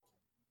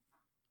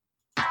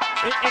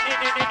Get it,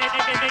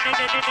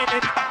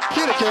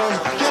 Karen.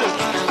 Get it.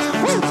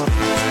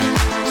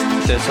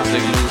 There's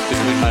something loose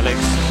between my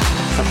legs,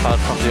 apart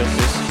from the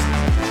office.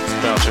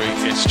 Valtteri,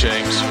 it's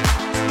James.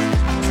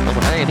 I'm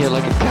hanging here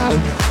like a cow.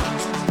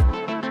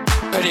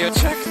 Radio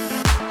check.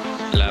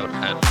 Loud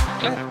and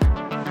clear.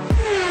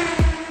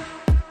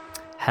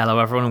 Hello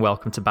everyone and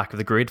welcome to Back of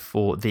the Grid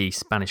for the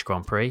Spanish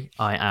Grand Prix.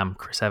 I am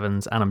Chris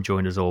Evans and I'm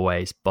joined as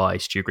always by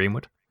Stu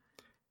Greenwood.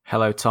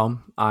 Hello,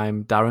 Tom.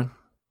 I'm Darren.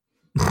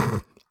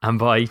 And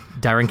by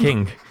Darren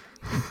King.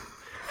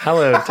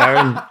 Hello,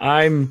 Darren.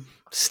 I'm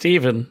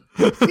Stephen.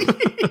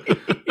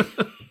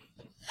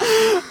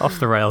 Off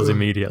the rails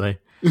immediately.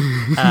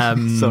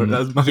 Sorry,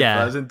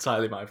 that was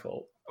entirely my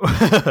fault.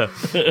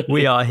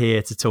 We are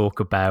here to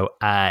talk about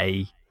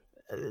a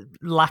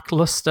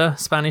lackluster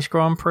Spanish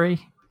Grand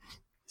Prix.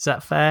 Is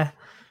that fair?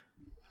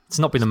 It's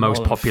not been the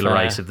most popular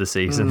race of the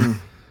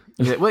season.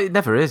 Well, it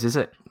never is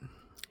it?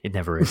 It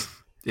never is.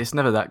 It's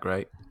never that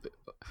great.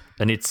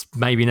 And it's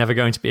maybe never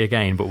going to be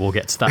again, but we'll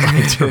get to that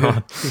later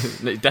on.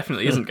 It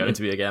definitely isn't going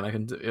to be again.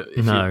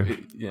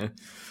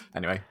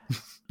 Anyway.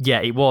 Yeah,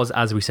 it was,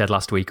 as we said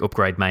last week,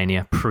 Upgrade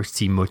Mania.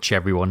 Pretty much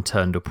everyone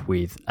turned up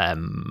with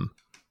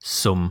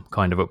some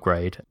kind of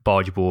upgrade.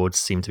 Barge boards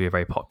seem to be a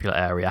very popular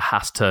area.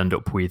 Haas turned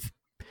up with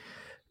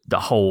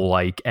the whole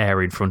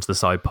area in front of the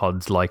side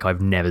pods like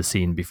I've never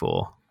seen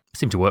before.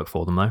 Seemed to work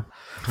for them though.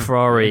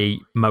 Ferrari,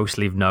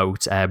 mostly of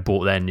note,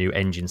 brought their new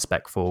engine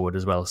spec forward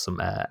as well as some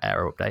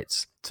aero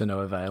updates. To no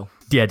avail.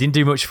 Yeah, didn't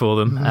do much for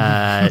them.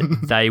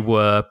 They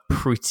were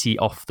pretty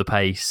off the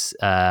pace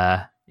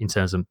in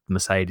terms of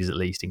Mercedes, at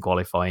least in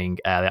qualifying.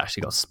 They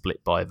actually got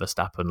split by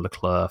Verstappen,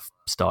 Leclerc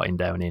starting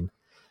down in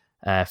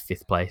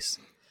fifth place.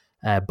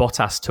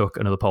 Bottas took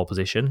another pole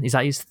position. Is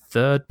that his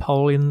third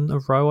pole in a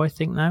row, I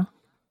think, now?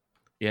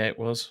 Yeah, it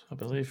was, I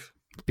believe.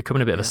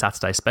 Becoming a bit of a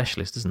Saturday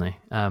specialist, isn't he?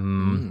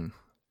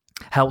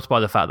 Helped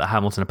by the fact that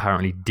Hamilton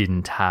apparently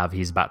didn't have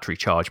his battery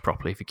charged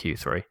properly for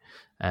Q3.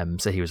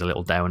 So he was a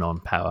little down on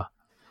power.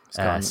 He's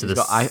got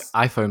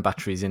iPhone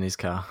batteries in his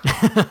car.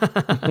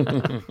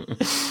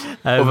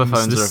 Other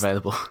phones are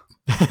available.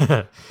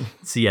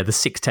 So yeah, the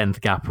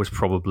 6/10 gap was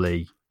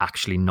probably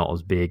actually not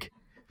as big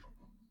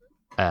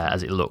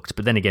as it looked.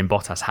 But then again,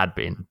 Bottas had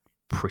been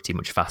pretty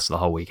much faster the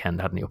whole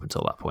weekend, hadn't he, up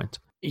until that point?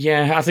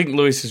 Yeah, I think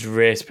Lewis's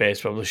race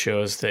pace probably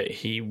shows that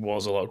he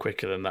was a lot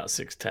quicker than that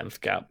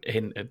 6/10 gap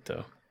hinted,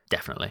 though.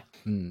 Definitely.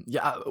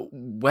 Yeah,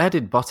 where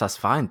did Bottas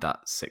find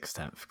that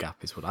 6/10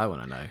 gap is what I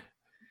want to know.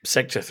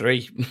 Sector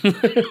 3.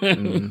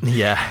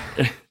 Yeah.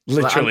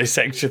 Literally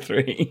Sector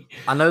 3.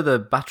 I know the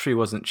battery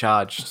wasn't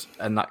charged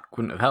and that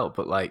wouldn't have helped,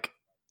 but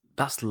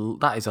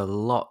that is a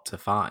lot to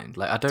find.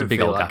 I don't big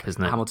feel old like gap,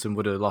 isn't it? Hamilton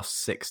would have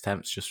lost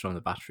 6/10 just from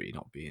the battery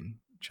not being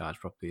charged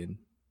properly in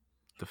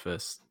the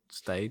first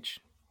stage.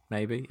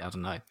 Maybe, I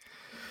don't know.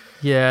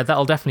 Yeah,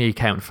 that'll definitely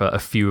account for a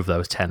few of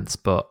those tenths,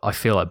 but I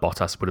feel like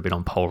Bottas would have been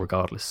on pole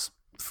regardless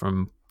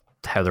from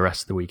how the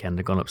rest of the weekend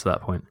had gone up to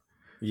that point.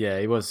 Yeah,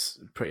 he was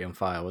pretty on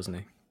fire, wasn't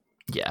he?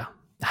 Yeah.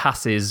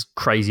 Haas's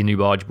crazy new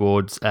barge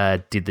boards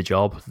did the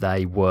job.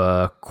 They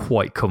were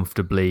quite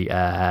comfortably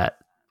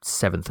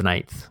 7th and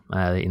 8th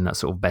in that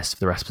sort of best of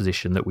the rest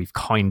position that we've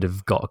kind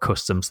of got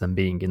accustomed to them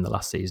being in the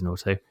last season or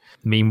two.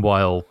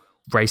 Meanwhile,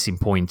 Racing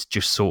Point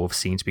just sort of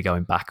seemed to be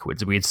going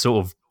backwards. We had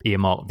sort of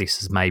earmarked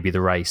this as maybe the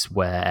race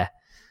where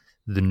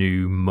the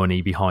new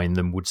money behind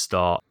them would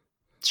start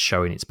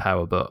showing its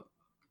power, but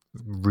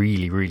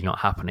really, really not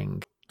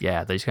happening.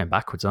 Yeah, they're just going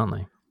backwards, aren't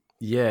they?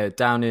 Yeah,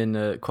 down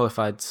in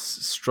qualified,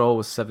 Stroll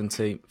was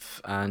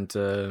 17th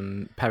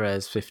and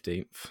Perez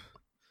 15th.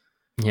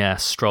 Yeah,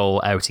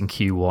 Stroll out in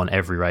Q1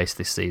 every race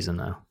this season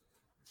now.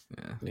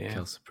 Yeah.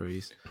 Quelle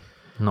surprise.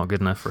 Not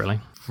good enough, really.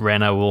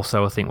 Renault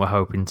also, I think, were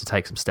hoping to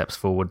take some steps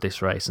forward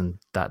this race, and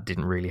that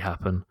didn't really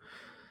happen.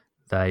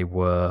 They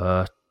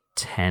were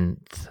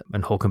 10th,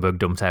 and Hulkenberg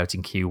dumped out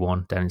in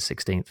Q1, down in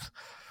 16th.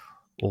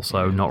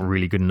 Also, not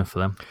really good enough for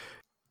them.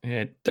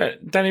 Yeah,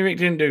 Danny Rick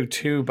didn't do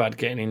too bad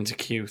getting into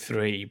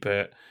Q3,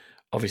 but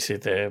obviously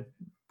the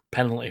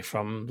penalty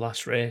from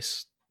last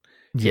race,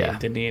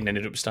 didn't he? And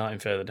ended up starting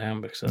further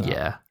down because of that.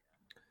 Yeah.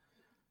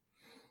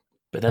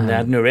 But then they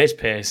had no race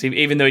pace.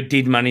 Even though he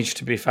did manage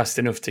to be fast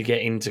enough to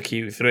get into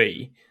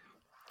Q3,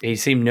 he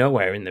seemed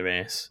nowhere in the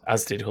race,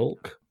 as did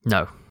Hulk.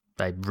 No,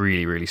 they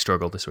really, really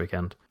struggled this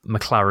weekend.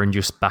 McLaren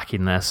just back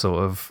in their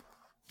sort of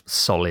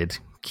solid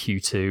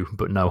Q2,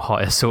 but no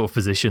higher sort of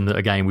position that,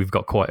 again, we've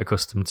got quite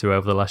accustomed to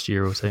over the last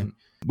year or two,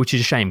 which is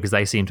a shame because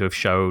they seem to have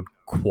showed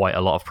quite a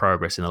lot of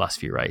progress in the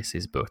last few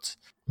races, but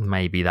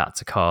maybe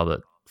that's a car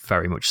that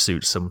very much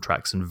suits some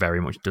tracks and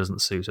very much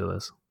doesn't suit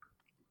others.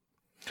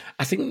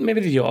 I think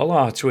maybe they all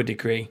are to a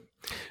degree.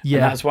 Yeah.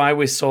 And that's why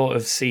we're sort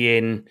of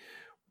seeing,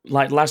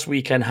 like last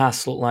weekend,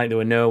 Haas looked like they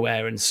were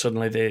nowhere and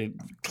suddenly they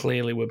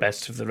clearly were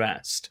best of the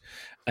rest.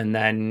 And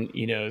then,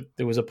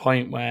 there was a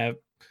point where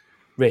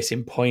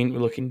Racing Point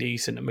were looking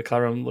decent and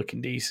McLaren were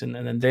looking decent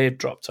and then they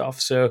dropped off.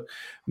 So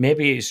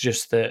maybe it's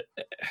just that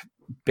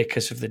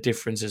because of the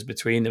differences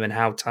between them and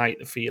how tight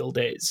the field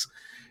is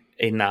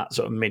in that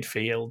sort of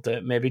midfield,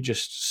 that maybe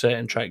just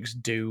certain tracks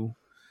do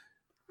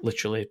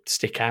literally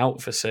stick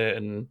out for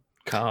certain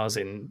cars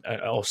in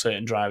or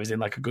certain drivers in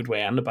like a good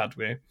way and a bad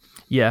way.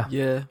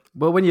 Yeah.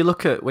 Well, when you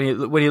look at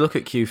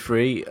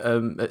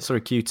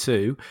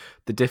Q2,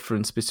 the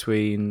difference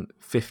between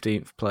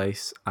 15th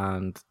place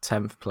and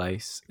 10th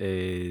place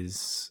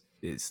is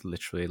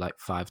literally like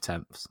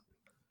 5/10.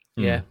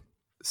 Yeah.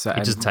 So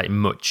It doesn't take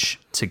much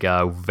to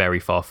go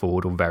very far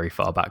forward or very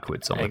far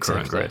backwards on the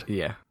current grid.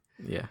 Yeah.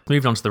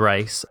 Moving on to the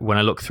race, when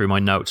I looked through my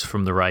notes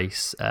from the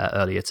race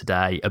earlier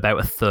today, about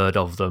a third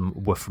of them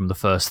were from the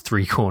first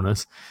 3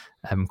 corners.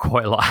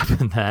 Quite a lot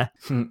happened there.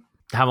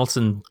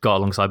 Hamilton got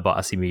alongside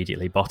Bottas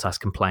immediately. Bottas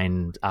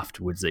complained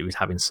afterwards that he was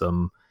having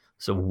some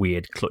sort of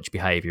weird clutch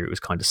behaviour. It was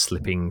kind of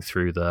slipping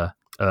through the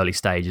early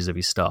stages of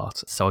his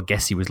start. So I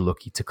guess he was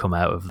lucky to come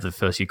out of the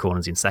first few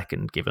corners in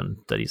second, given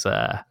that his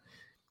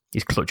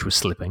clutch was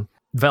slipping.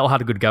 Vettel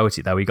had a good go at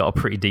it, though. He got a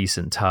pretty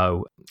decent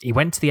toe. He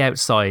went to the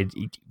outside.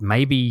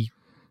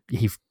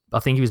 I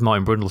think it was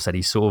Martin Brundle said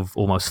he sort of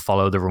almost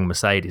followed the wrong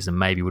Mercedes and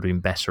maybe would have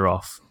been better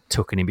off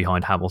tucking in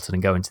behind Hamilton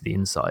and going to the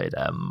inside.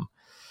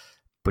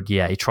 But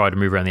yeah, he tried to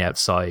move around the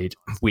outside,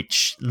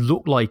 which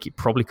looked like it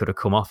probably could have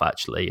come off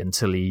actually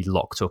until he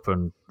locked up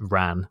and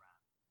ran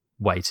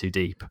way too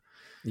deep.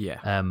 Yeah.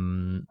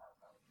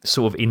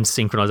 Sort of in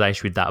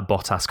synchronization with that,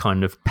 Bottas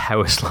kind of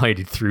power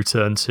slided through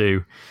turn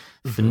 2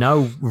 for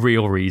no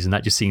real reason.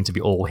 That just seemed to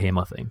be all him,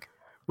 I think.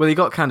 Well, he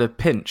got kind of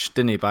pinched,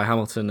 didn't he, by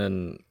Hamilton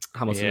and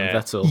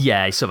Vettel?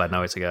 Yeah, he sort of had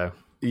nowhere to go.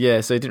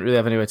 Yeah, so he didn't really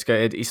have anywhere to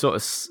go. He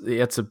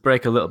had to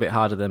brake a little bit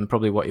harder than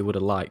probably what he would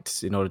have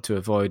liked in order to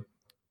avoid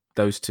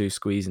those two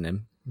squeezing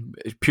him.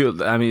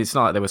 It's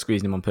not like they were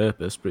squeezing him on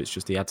purpose, but it's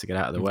just he had to get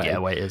out of the way. Yeah,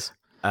 the way it is.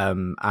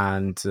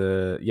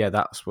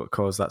 That's what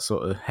caused that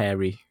sort of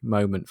hairy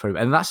moment for him,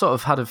 and that sort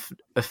of had an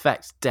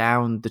effect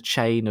down the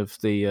chain of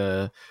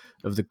the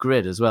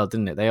grid as well,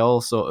 didn't it? They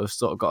all sort of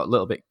got a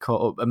little bit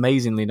caught up.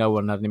 Amazingly, no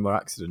one had any more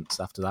accidents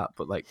after that,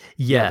 but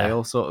they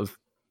all sort of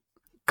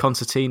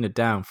concertinaed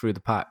down through the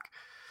pack.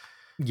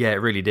 Yeah,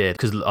 it really did,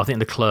 because I think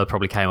Leclerc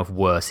probably came off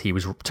worse. He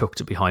was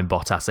tucked behind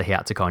Bottas, so he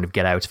had to kind of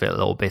get out of it a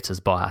little bit as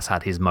Bottas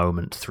had his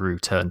moment through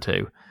turn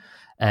 2.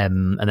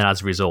 And then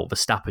as a result,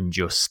 Verstappen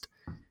just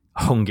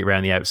hung it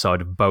around the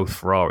outside of both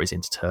Ferraris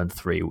into turn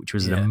 3, which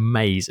was an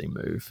amazing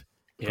move.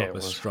 Yeah,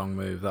 Proper strong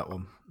move, that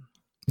one.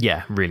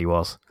 Yeah, really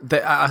was.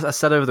 I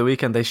said over the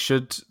weekend they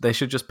should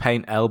just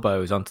paint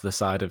elbows onto the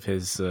side of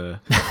his car,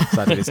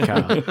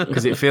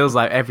 because it feels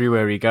like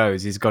everywhere he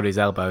goes he's got his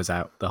elbows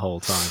out the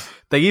whole time.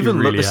 They even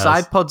really the has.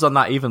 side pods on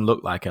that even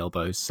look like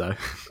elbows. So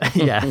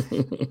Yeah.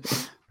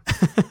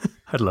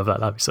 I'd love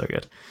that. That'd be so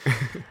good.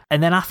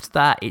 And then after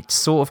that, it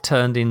sort of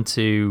turned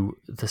into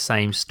the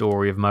same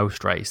story of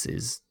most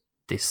races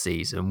this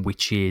season,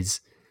 which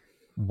is,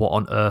 what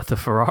on earth are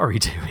Ferrari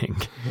doing?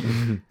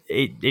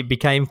 It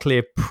became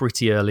clear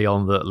pretty early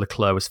on that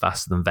Leclerc was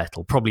faster than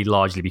Vettel, probably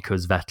largely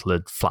because Vettel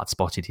had flat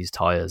spotted his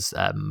tyres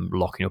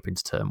locking up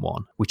into turn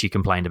 1, which he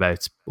complained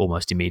about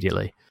almost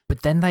immediately.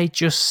 But then they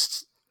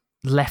just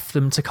left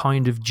them to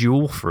kind of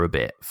duel for a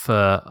bit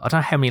for, I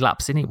don't know how many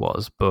laps in it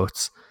was,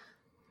 but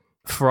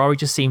Ferrari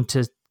just seemed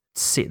to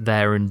sit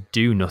there and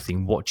do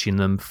nothing, watching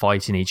them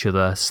fighting each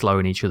other,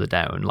 slowing each other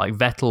down. Like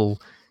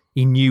Vettel,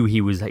 he knew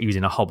he was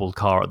in a hobbled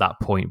car at that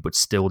point, but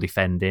still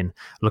defending.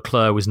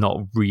 Leclerc was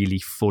not really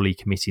fully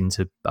committing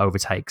to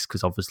overtakes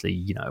because obviously,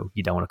 you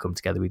don't want to come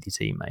together with your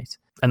teammate.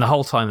 And the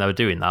whole time they were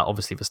doing that,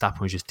 obviously Verstappen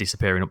was just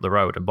disappearing up the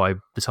road. And by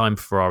the time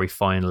Ferrari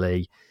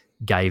finally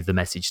gave the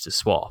message to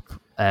swap,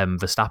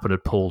 Verstappen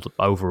had pulled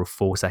over a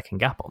 4-second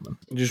gap on them.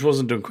 It just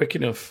wasn't done quick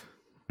enough.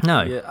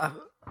 No. Yeah,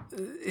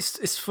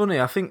 it's funny.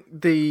 I think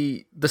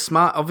the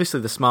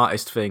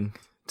smartest thing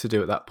to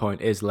do at that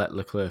point is let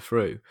Leclerc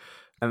through.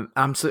 I'm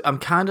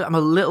a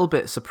little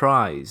bit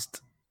surprised.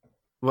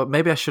 Well,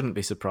 maybe I shouldn't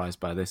be surprised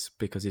by this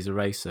because he's a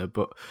racer,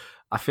 but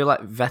I feel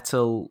like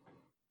Vettel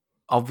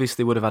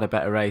obviously would have had a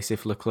better race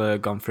if Leclerc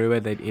had gone through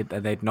it.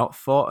 They'd not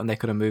fought and they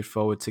could have moved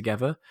forward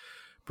together.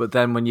 But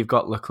then when you've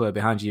got Leclerc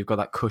behind you, you've got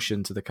that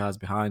cushion to the cars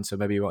behind. So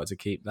maybe he wanted to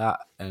keep that,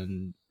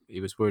 and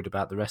he was worried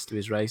about the rest of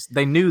his race.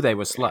 They knew they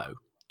were slow.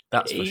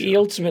 That's for sure. He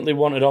ultimately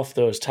wanted off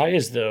those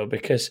tyres though,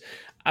 because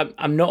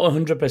I'm not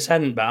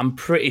 100%, but I'm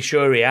pretty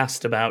sure he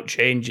asked about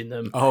changing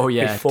them. Oh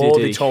yeah, before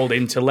they told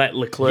him to let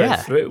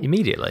Leclerc through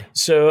immediately.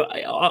 So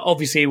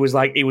obviously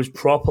he was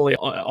properly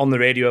on the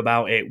radio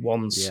about it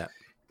once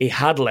he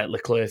had let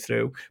Leclerc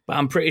through. But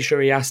I'm pretty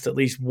sure he asked at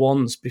least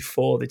once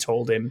before they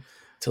told him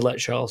to let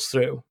Charles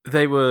through.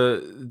 They were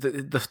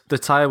the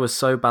tyre was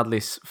so badly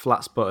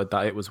flat sputtered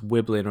that it was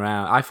wibbling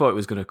around. I thought it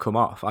was going to come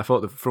off. I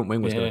thought the front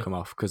wing was going to come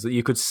off because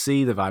you could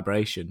see the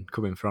vibration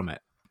coming from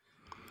it.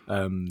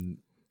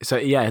 So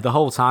yeah, the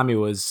whole time he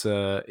was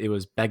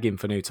begging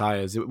for new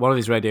tyres. One of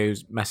his radio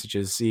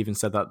messages, he even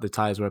said that the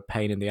tyres were a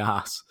pain in the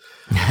ass.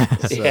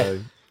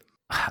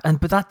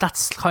 But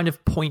that's kind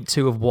of point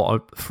 2 of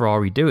what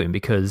Ferrari doing,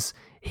 because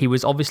he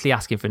was obviously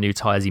asking for new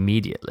tyres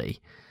immediately.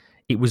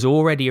 It was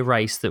already a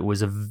race that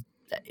was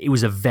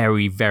a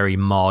very, very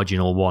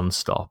marginal one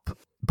stop,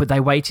 but they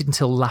waited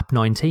until lap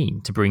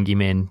 19 to bring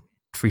him in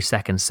every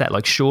second set.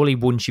 Like, surely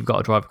once you've got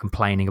a driver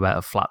complaining about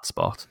a flat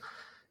spot,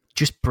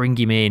 just bring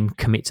him in,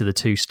 commit to the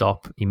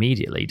 2-stop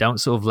immediately. Don't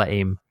sort of let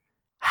him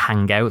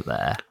hang out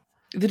there.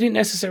 They didn't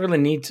necessarily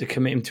need to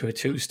commit him to a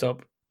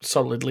 2-stop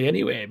solidly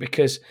anyway,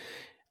 because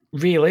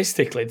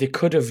realistically, they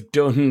could have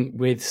done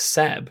with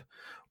Seb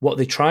what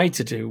they tried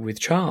to do with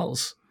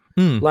Charles.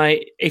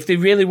 Like, if they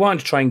really wanted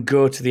to try and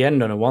go to the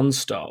end on a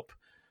 1-stop,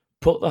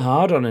 put the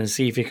hard on and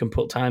see if you can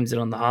put times in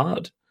on the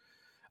hard.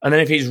 And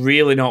then if it's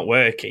really not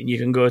working, you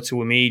can go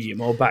to a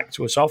medium or back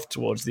to a soft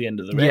towards the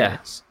end of the race. Yeah.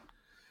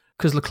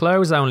 Because Leclerc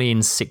was only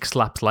in 6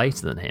 laps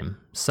later than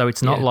him. So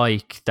it's not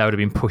like they would have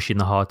been pushing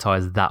the hard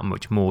tyres that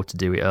much more to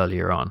do it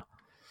earlier on.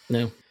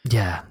 No.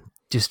 Yeah,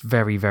 just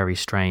very, very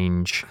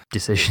strange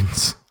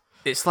decisions.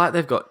 It's like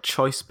they've got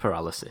choice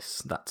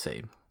paralysis, that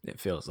team. It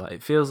feels like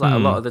a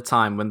lot of the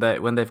time when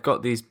they've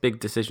got these big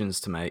decisions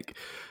to make,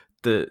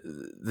 the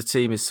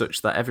team is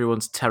such that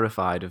everyone's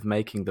terrified of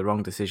making the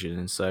wrong decision,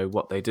 and so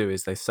what they do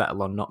is they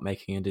settle on not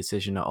making a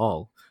decision at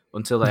all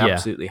until they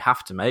absolutely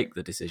have to make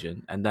the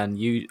decision, and then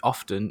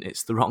often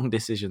it's the wrong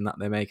decision that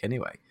they make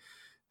anyway.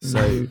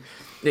 So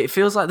it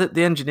feels like that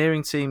the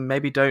engineering team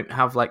maybe don't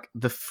have like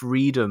the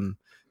freedom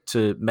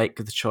to make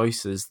the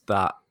choices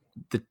that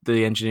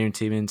the engineering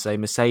team in, say,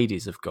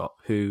 Mercedes have got,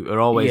 who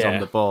are always on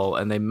the ball,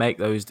 and they make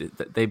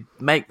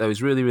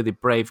those really, really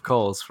brave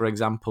calls. For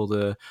example,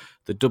 the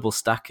double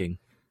stacking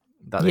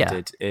that they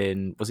did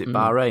in, was it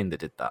Bahrain? They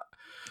did that.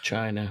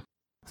 China.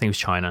 I think it was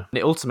China.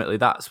 And ultimately,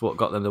 that's what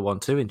got them the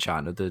 1-2 in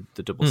China, the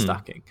double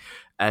stacking.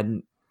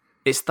 And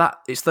it's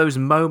those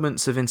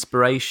moments of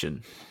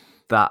inspiration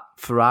that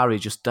Ferrari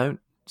just don't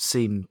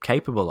seem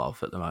capable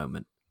of at the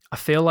moment. I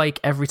feel like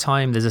every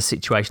time there's a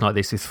situation like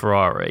this with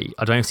Ferrari,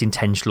 I don't know if it's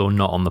intentional or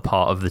not on the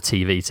part of the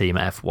TV team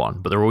at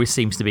F1, but there always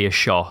seems to be a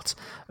shot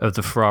of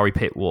the Ferrari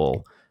pit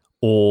wall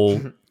all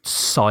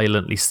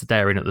silently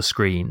staring at the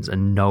screens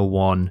and no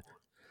one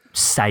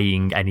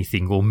saying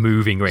anything or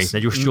moving or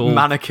anything. They're just all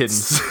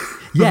mannequins.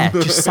 Yeah,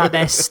 just sat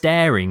there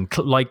staring,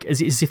 like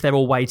as if they're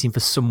all waiting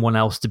for someone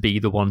else to be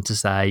the one to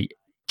say,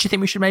 do you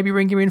think we should maybe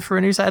ring you in for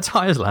a new set of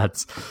tyres,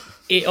 lads?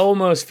 It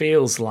almost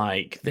feels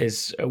like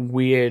there's a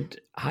weird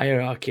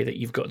hierarchy that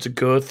you've got to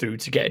go through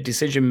to get a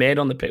decision made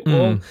on the pit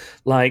wall.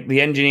 Like,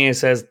 the engineer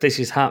says, this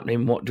is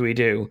happening, what do we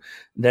do?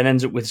 Then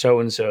ends up with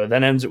so-and-so,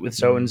 then ends up with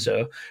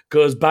so-and-so,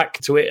 goes back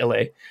to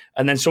Italy,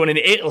 and then someone in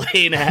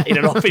Italy in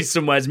an office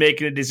somewhere is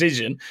making a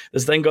decision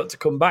that's then got to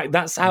come back.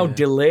 That's how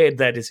delayed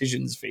their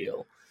decisions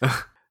feel.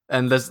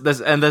 And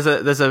there's an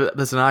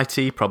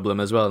IT problem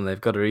as well, and they've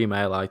got to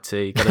email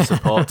IT, got a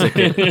support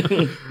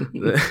ticket.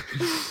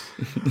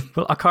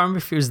 Well, I can't remember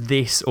if it was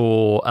this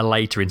or a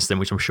later incident,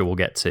 which I'm sure we'll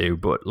get to,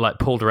 but like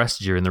Paul di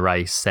Resta during the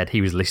race said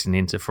he was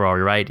listening to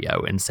Ferrari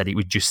radio and said it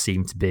would just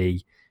seem to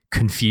be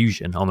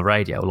confusion on the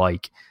radio.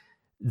 Like,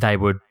 they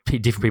would,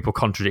 different people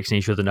contradicting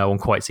each other. No one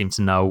quite seemed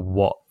to know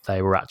what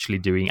they were actually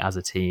doing as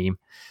a team.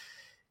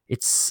 I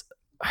just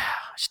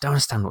don't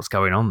understand what's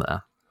going on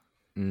there.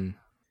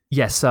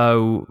 Yeah,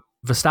 so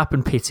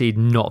Verstappen pitted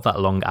not that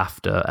long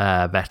after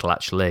Vettel,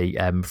 actually,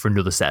 for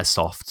another set of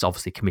softs,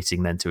 obviously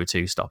committing then to a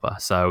 2-stopper.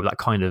 So that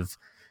kind of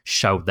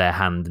showed their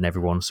hand, and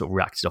everyone sort of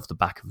reacted off the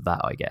back of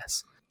that, I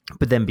guess.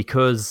 But then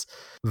because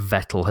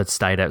Vettel had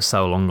stayed out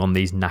so long on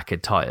these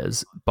knackered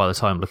tyres, by the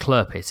time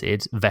Leclerc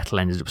pitted, Vettel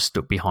ended up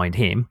stuck behind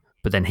him,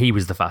 but then he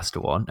was the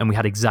faster one, and we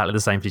had exactly the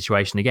same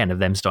situation again of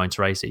them starting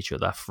to race each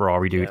other,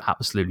 Ferrari doing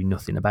absolutely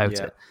nothing about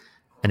it.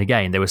 And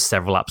again, there were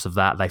several laps of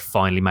that. They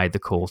finally made the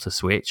call to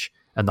switch.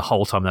 And the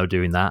whole time they were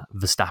doing that,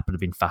 Verstappen had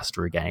been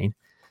faster again.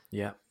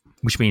 Yeah.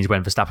 Which means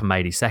when Verstappen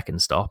made his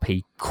second stop,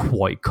 he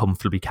quite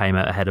comfortably came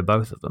out ahead of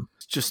both of them.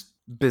 It's just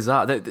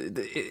bizarre.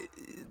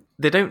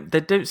 They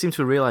don't seem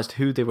to have realised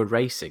who they were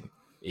racing,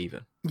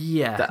 even.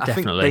 Yeah,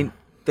 definitely. I think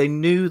they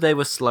knew they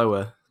were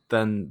slower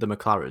than the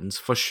McLarens,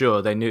 for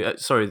sure. They knew...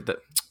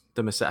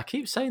 the Mercedes. I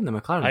keep saying the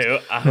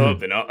McLarens. I hope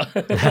they're not.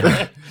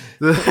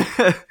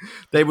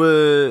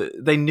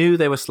 They knew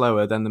they were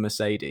slower than the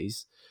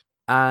Mercedes,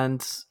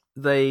 and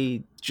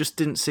they just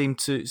didn't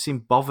seem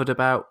bothered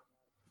about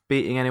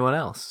beating anyone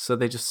else. So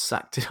they just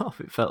sacked it off.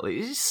 It felt like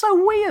it's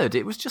so weird.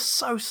 It was just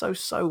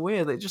so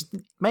weird. They just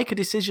make a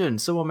decision.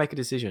 Someone make a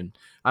decision.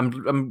 I'm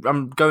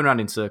going around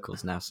in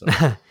circles now. So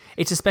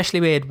it's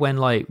especially weird when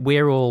like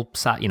we're all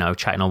sat,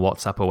 chatting on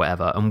WhatsApp or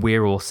whatever, and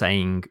we're all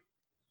saying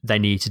they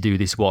need to do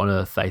this. What on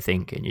earth are they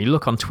thinking? You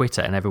look on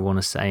Twitter and everyone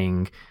is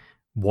saying,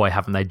 why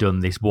haven't they done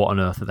this? What on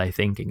earth are they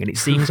thinking? And it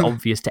seems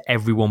obvious to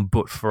everyone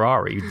but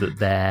Ferrari that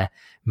they're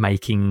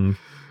making,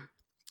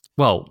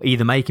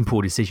 either making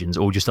poor decisions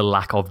or just a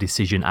lack of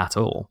decision at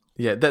all.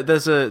 Yeah,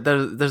 there's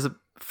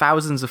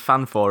thousands of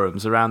fan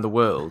forums around the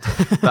world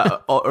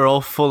that are all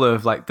full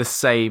of like the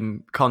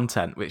same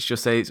content, which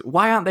just says,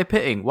 why aren't they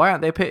pitting? Why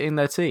aren't they pitting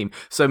their team?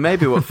 So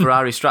maybe what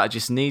Ferrari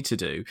strategists need to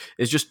do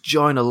is just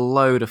join a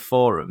load of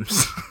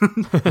forums.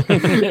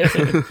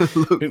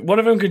 One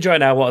of them could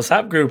join our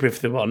WhatsApp group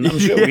if they want. I'm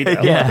sure we do.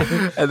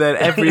 Yeah. And then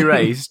every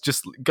race,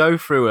 just go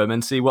through them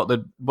and see what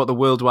the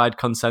worldwide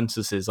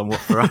consensus is on what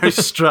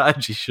Ferrari's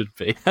strategy should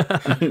be.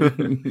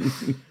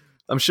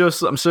 I'm sure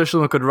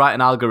someone could write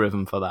an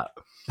algorithm for that.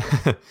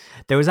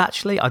 There was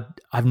actually, I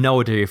have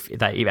no idea if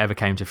that ever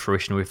came to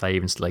fruition or if they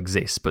even still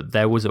exist, but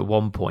there was at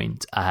one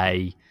point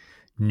a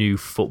new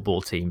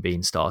football team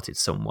being started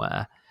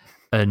somewhere,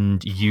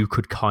 and you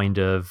could kind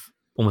of,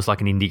 almost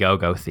like an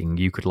Indiegogo thing,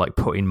 you could like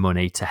put in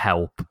money to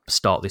help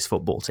start this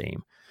football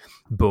team.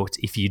 But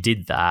if you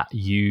did that,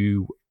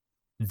 you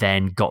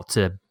then got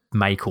to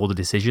make all the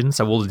decisions.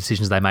 So all the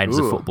decisions they made as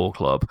a football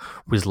club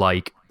was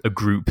like a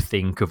group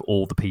think of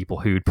all the people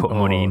who'd put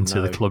money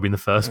into the club in the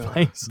first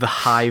place. The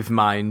hive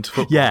mind.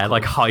 Yeah,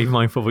 like hive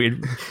mind football.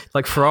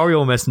 Like Ferrari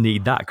almost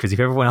need that, because if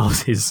everyone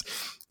else is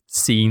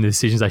seeing the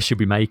decisions they should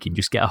be making,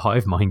 just get a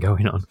hive mind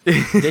going on.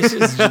 This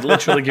is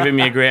literally giving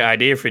me a great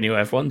idea for a new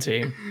F1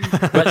 team.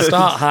 Let's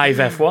start Hive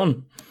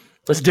F1.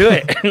 Let's do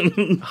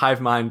it. Hive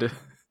mind.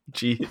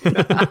 G.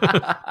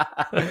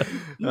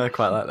 I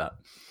quite like that.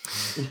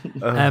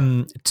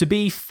 To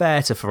be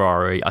fair to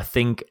Ferrari, I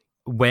think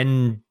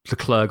when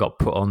Leclerc got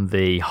put on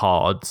the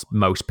hards,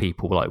 most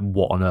people were like,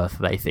 what on earth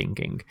are they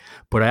thinking?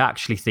 But I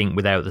actually think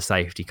without the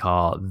safety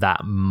car,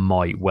 that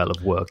might well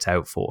have worked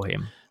out for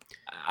him.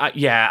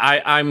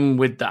 I'm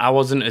with that. I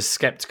wasn't as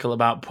skeptical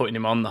about putting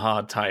him on the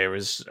hard tyre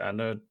as I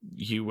know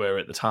you were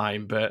at the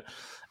time, but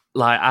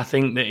like I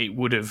think that it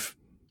would have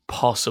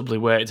possibly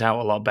worked out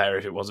a lot better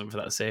if it wasn't for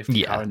that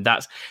safety car. And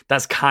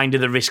that's kind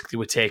of the risk they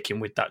were taking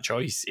with that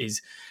choice,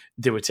 is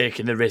they were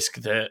taking the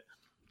risk that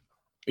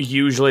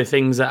usually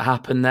things that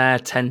happen there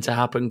tend to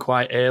happen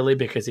quite early,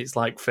 because it's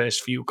like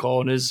first few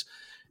corners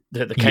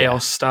that the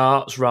chaos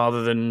starts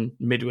rather than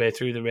midway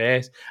through the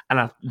race.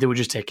 And they were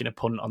just taking a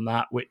punt on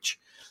that, which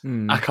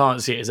I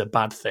can't see it as a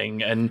bad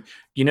thing. And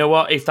you know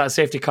what? If that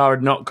safety car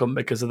had not come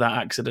because of that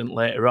accident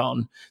later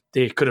on,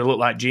 they could have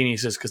looked like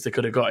geniuses, because they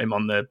could have got him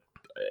on the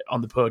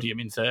podium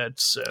in third.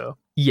 So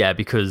yeah,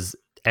 because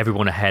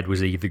everyone ahead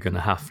was either going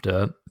to have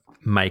to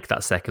make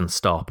that second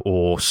stop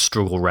or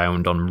struggle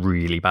around on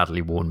really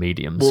badly worn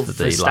mediums for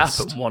the last.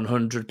 Verstappen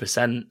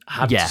 100%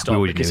 had to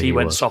stop because he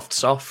went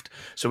soft.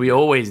 So we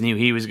always knew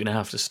he was going to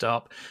have to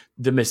stop.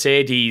 The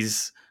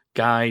Mercedes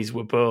guys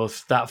were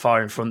both that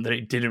far in front that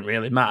it didn't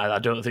really matter. I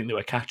don't think they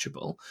were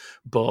catchable,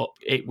 but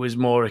it was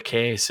more a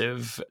case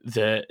of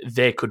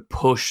they could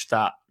push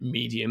that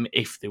medium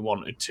if they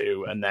wanted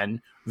to, and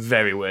then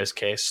very worst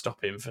case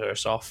stop him for a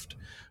soft.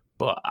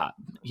 But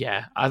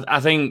I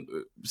think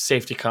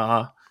safety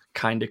car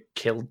kind of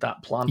killed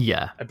that plan.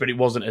 Yeah, but it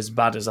wasn't as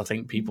bad as I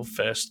think people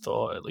first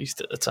thought, at least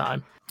at the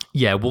time.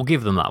 Yeah, we'll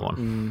give them that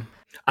one.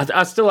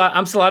 I'm still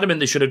adamant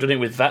they should have done it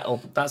with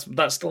Vettel.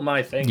 That's still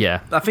my thing.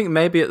 Yeah, I think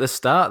maybe at the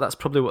start that's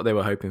probably what they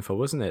were hoping for,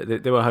 wasn't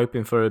it? They were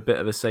hoping for a bit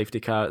of a safety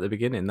car at the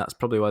beginning. That's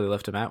probably why they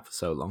left him out for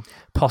so long.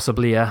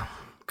 Possibly, yeah.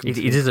 It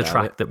is a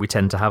track that we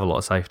tend to have a lot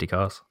of safety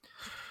cars.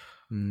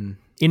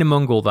 In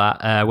among all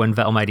that, when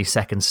Vettel made his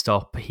second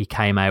stop, he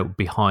came out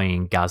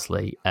behind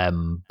Gasly,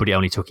 but it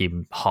only took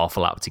him half a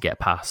lap to get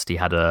past. He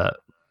had a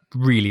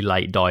really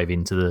late dive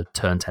into the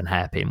turn 10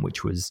 hairpin,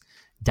 which was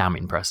damn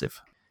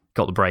impressive.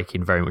 Got the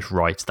braking very much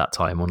right that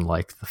time,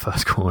 unlike the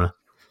first corner.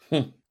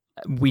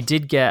 We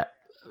did get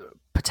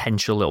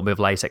potential little bit of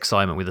late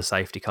excitement with the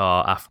safety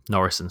car after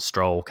Norris and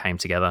Stroll came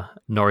together.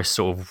 Norris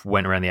sort of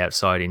went around the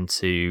outside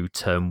into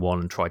turn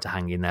 1 and tried to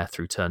hang in there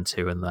through turn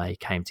 2, and they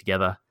came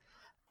together.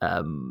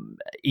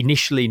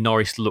 Initially,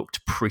 Norris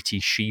looked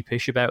pretty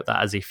sheepish about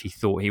that, as if he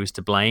thought he was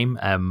to blame.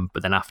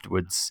 But then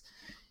afterwards,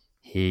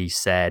 he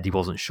said he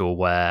wasn't sure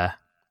where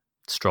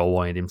Stroll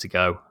wanted him to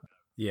go.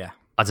 Yeah.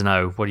 I don't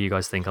know. What do you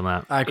guys think on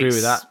that? I agree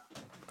with that.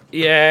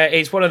 Yeah,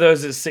 it's one of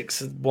those that's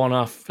 6-1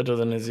 off the other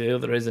than the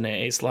other, isn't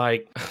it? It's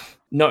like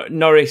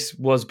Norris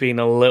was being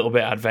a little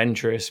bit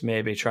adventurous,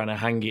 maybe trying to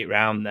hang it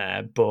round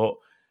there, but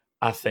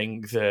I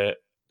think that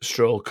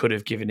Stroll could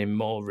have given him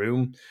more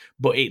room.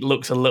 But it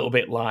looks a little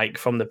bit like,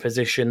 from the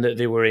position that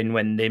they were in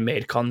when they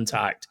made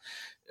contact,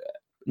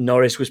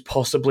 Norris was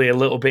possibly a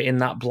little bit in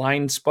that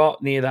blind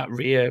spot near that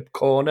rear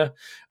corner.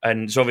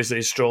 And so obviously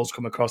as Stroll's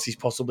come across, he's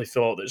possibly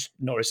thought that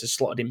Norris has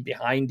slotted in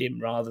behind him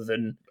rather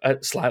than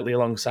slightly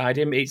alongside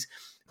him. It's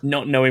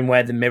not knowing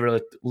where the mirror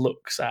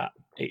looks at.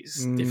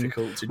 It's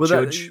difficult to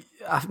judge.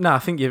 I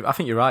think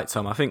you're right,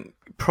 Tom. I think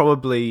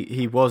probably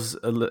he was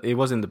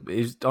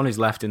on his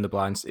left in the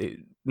blinds.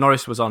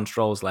 Norris was on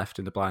Stroll's left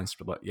in the blinds,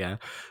 yeah.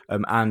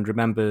 And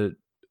remember,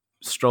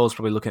 Stroll's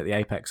probably looking at the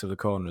apex of the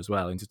corner as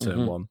well into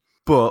turn 1.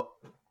 But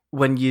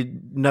when you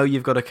know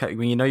you're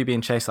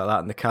being chased like that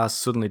and the car's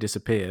suddenly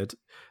disappeared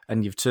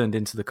and you've turned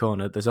into the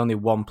corner, there's only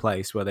one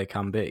place where they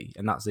can be,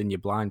 and that's in your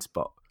blind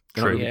spot.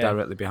 They're not going to be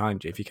directly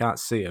behind you. If you can't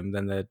see them,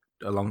 then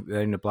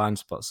they're in a blind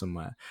spot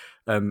somewhere.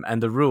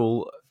 And the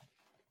rule,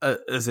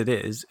 as it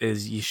is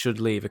you should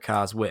leave a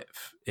car's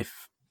width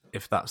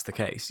if that's the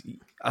case.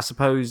 I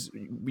suppose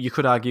you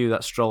could argue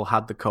that Stroll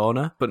had the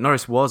corner, but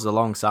Norris was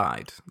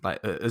alongside.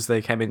 Like as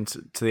they came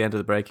into the end of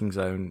the braking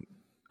zone,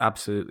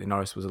 absolutely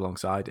Norris was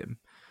alongside him.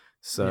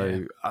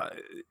 So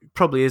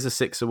probably is a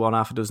 6-1,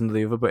 half a dozen of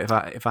the other. But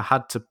if I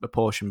had to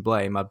apportion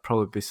blame, I'd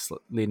probably be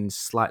leaning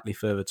slightly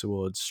further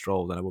towards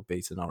Stroll than I would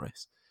be to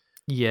Norris.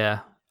 Yeah,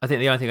 I think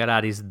the only thing I'd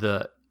add is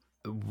that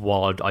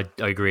while I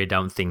agree, I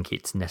don't think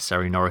it's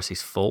necessarily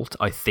Norris's fault.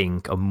 I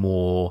think a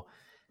more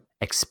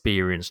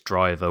experienced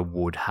driver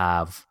would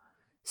have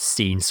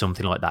seen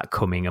something like that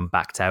coming and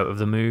backed out of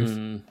the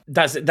move.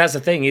 That's the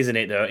thing, isn't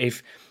it? Though,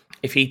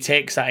 if he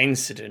takes that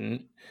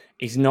incident,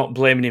 he's not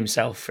blaming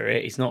himself for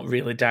it. He's not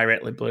really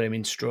directly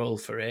blaming Stroll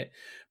for it.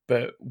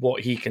 But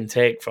what he can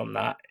take from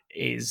that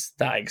is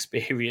that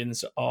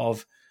experience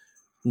of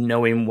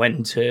knowing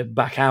when to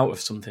back out of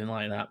something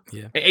like that.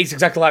 Yeah. It's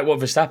exactly like what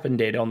Verstappen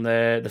did on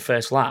the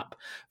first lap.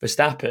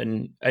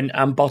 Verstappen and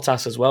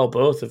Bottas as well,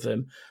 both of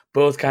them,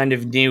 both kind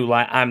of knew,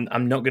 like,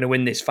 I'm not going to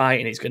win this fight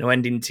and it's going to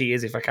end in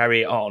tears if I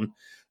carry it on.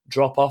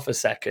 Drop off a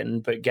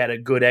second, but get a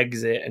good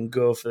exit and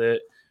go for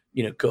it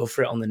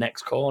on the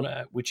next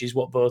corner, which is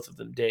what both of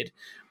them did.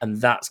 And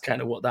that's kind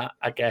of what that,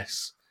 I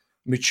guess,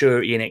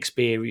 maturity and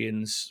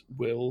experience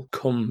will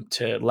come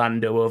to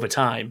Lando over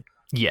time.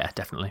 Yeah,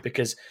 definitely.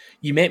 Because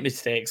you make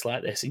mistakes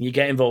like this and you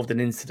get involved in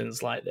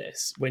incidents like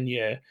this when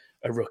you're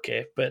a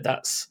rookie, but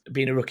that's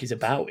being a rookie's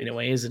about, in a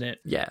way, isn't it?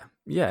 Yeah,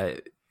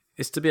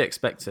 it's to be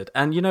expected.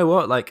 And you know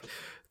what? Like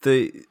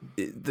the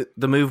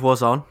move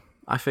was on,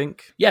 I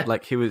think. Yeah,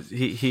 like he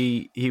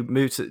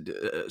moved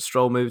to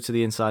Stroll moved to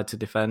the inside to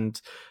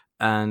defend,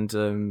 and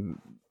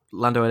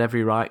Lando had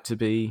every right to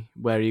be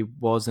where he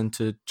was and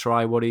to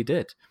try what he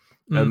did.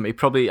 He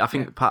probably, I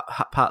think, part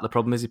of the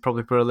problem is he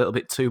probably put a little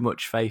bit too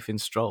much faith in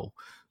Stroll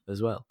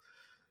as well.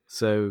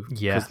 So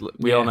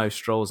we all know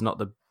Stroll's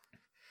not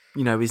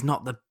he's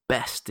not the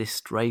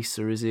bestest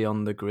racer, is he,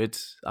 on the grid?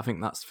 I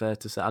think that's fair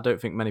to say. I don't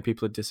think many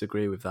people would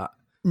disagree with that.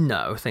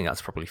 No, I think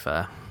that's probably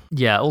fair.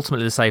 Yeah,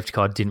 ultimately the safety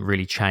car didn't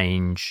really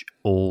change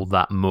all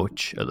that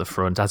much at the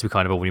front. As we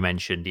kind of already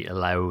mentioned, it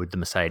allowed the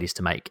Mercedes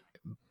to make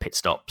pit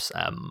stops,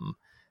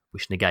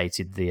 which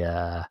negated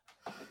the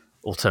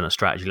alternate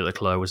strategy that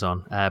Leclerc was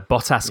on.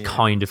 Bottas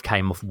kind of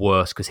came off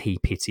worse because he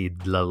pitted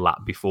the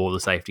lap before the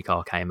safety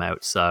car came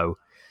out, so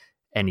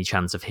any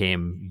chance of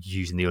him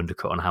using the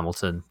undercut on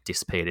Hamilton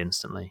disappeared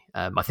instantly.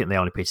 I think they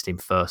only pitted him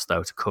first,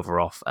 though, to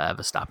cover off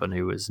Verstappen,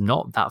 who was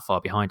not that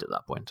far behind at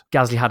that point.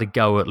 Gasly had a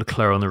go at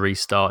Leclerc on the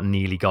restart,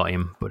 nearly got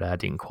him, but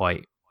didn't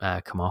quite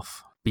come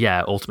off. But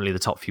yeah, ultimately the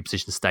top few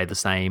positions stayed the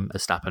same.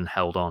 Verstappen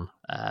held on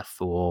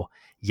for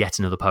yet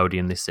another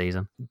podium this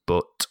season,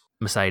 but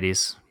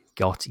Mercedes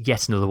got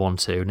yet another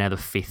 1-2, now the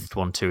 5th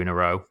 1-2 in a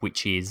row,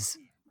 which is...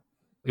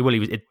 Well,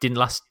 it didn't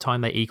last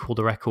time they equalled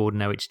the record,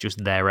 now it's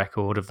just their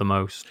record of the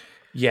most.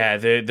 Yeah,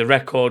 the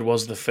record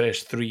was the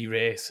first 3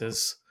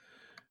 races.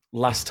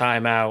 Last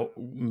time out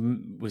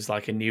was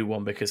like a new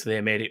one because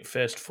they made it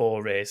first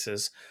 4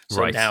 races.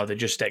 So now they're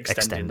just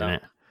extending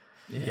that.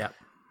 It.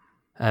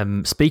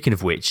 Yeah. Speaking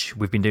of which,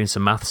 we've been doing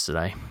some maths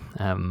today.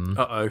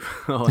 Oh,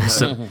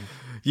 no.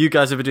 You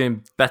guys have been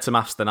doing better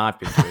maths than I've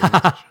been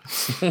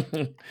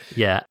doing.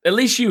 Yeah. At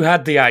least you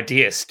had the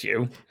idea,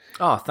 Stu.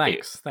 Oh,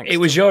 thanks. It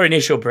was your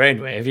initial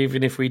brainwave,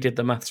 even if we did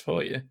the maths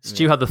for you.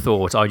 Stu had the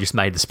thought, I just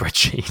made the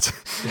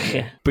spreadsheet.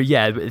 Yeah. But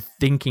yeah,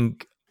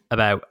 thinking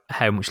about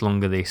how much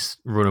longer this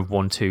run of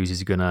 1-2s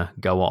is going to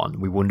go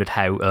on, we wondered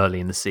how early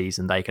in the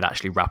season they could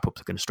actually wrap up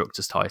the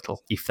Constructors'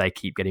 title if they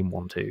keep getting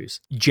 1-2s.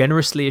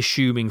 Generously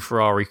assuming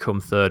Ferrari come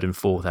 3rd and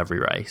 4th every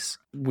race.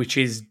 Which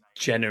is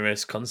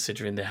generous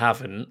considering they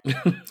haven't.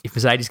 If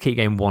Mercedes keep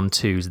getting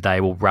 1-2s,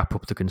 they will wrap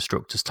up the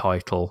Constructors'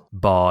 title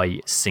by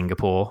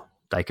Singapore.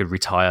 They could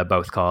retire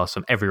both cars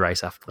from every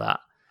race after that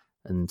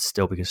and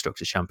still be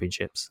Constructors'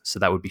 Championships. So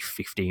that would be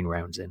 15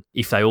 rounds in.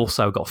 If they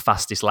also got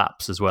fastest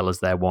laps as well as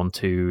their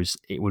 1-2s,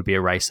 it would be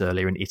a race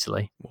earlier in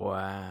Italy.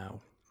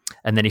 Wow.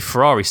 And then if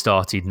Ferrari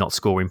started not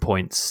scoring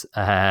points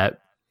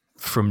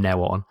from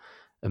now on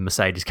and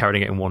Mercedes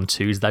carrying it in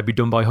 1-2s, they'd be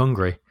done by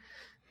Hungary,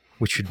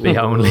 which would be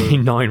only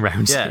 9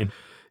 rounds in.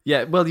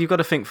 Yeah, well, you've got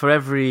to think for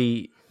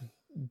every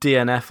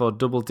DNF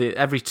or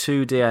every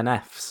 2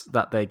 DNFs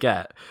that they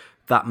get,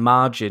 that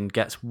margin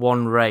gets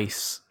 1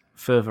 race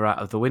further out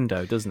of the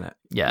window, doesn't it?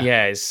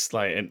 Yeah, it's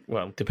like,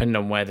 well, depending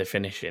on where they're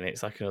finishing,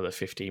 it's like another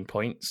 15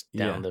 points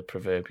down the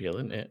proverbial,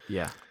 isn't it?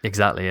 Yeah.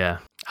 Exactly, yeah.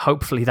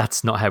 Hopefully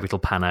that's not how it'll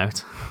pan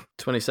out.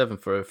 27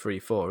 for a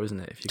 3-4, isn't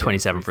it? If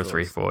 27 for a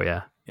 3-4,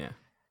 yeah.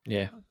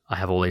 Yeah. I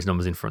have all these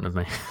numbers in front of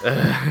me.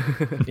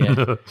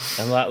 Yeah.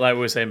 And like we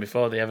were saying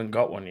before, they haven't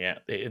got one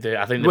yet.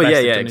 I think the best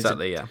they've done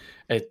exactly, is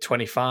a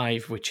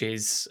 25, which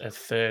is a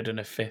 3rd and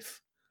a 5th.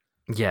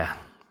 Yeah.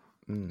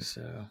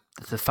 So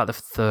the fact that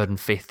 3rd and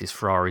 5th is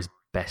Ferrari's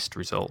best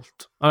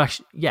result. Oh,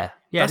 actually, yeah,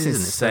 that's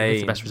insane.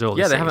 It's the best result.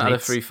 Yeah, they haven't had a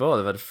 3-4;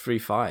 they've had 3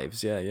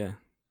 5s. Yeah.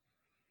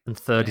 And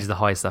 3rd is the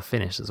highest they've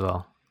finished as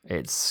well.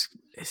 It's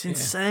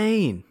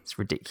insane. It's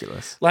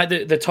ridiculous. Like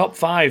the top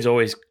 5s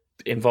always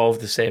involve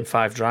the same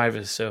 5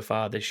 drivers so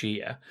far this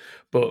year,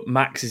 but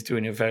Max is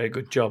doing a very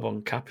good job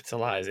on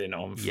capitalising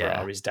on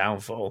Ferrari's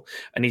downfall,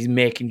 and he's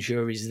making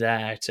sure he's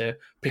there to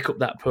pick up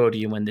that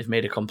podium when they've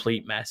made a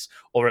complete mess,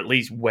 or at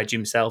least wedge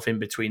himself in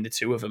between the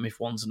 2 of them if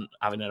one's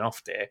having an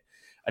off day.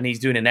 And he's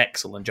doing an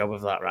excellent job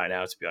of that right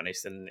now, to be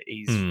honest, and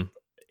he's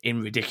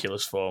in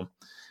ridiculous form.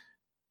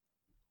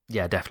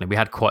 Yeah, definitely. We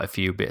had quite a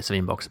few bits of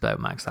inbox about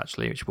Max,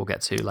 actually, which we'll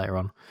get to later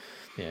on.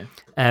 Yeah.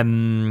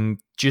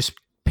 Just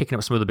picking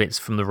up some other bits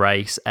from the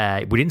race.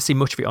 We didn't see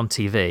much of it on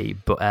TV,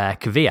 but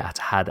Kvyat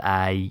had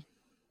a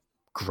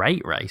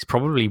great race,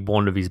 probably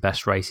one of his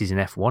best races in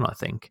F1, I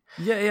think.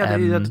 Yeah, he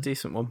had a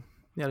decent one.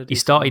 He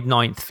started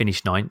 9th,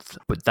 finished 9th,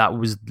 but that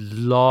was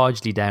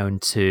largely down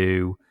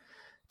to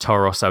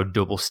Toro Rosso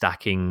double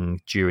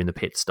stacking during the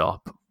pit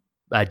stop,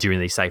 during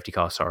the safety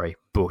car,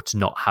 but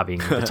not having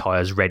the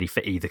tyres ready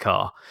for either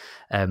car,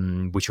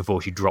 which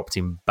unfortunately dropped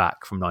him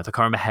back from 9th. I can't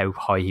remember how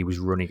high he was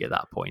running at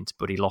that point,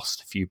 but he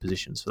lost a few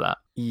positions for that.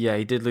 Yeah,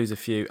 he did lose a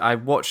few. I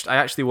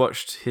actually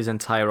watched his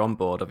entire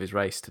onboard of his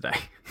race today.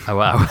 Oh,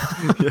 wow.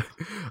 Yeah.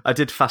 I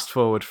did fast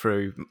forward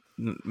through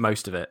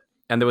most of it.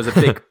 And there was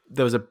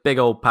a big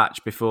old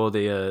patch before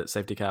the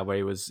safety car where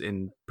he was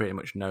in pretty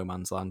much no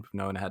man's land with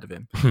no one ahead of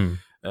him.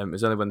 It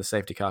was only when the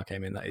safety car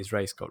came in that his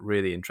race got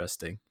really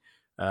interesting.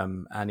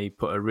 And he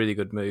put a really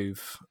good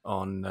move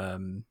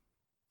on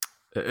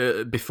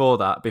before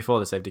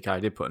the safety car.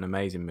 He did put an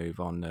amazing move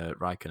on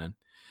Raikkonen,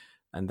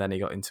 and then he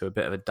got into a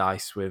bit of a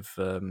dice with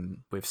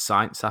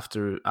Sainz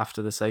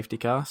after the safety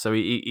car. So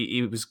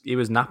he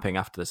was napping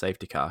after the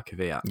safety car,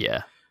 Kvyat.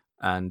 Yeah.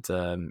 And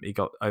he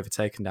got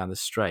overtaken down the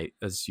straight,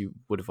 as you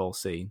would have all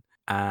seen.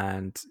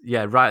 And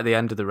yeah, right at the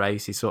end of the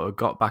race, he sort of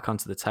got back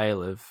onto the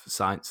tail of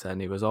Sainz, and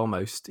he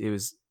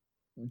was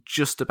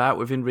just about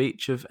within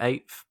reach of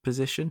 8th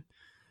position.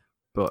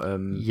 But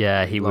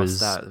he lost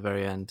was out at the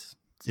very end.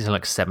 He's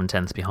like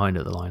 7/10 behind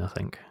at the line, I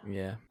think.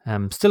 Yeah.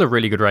 Still a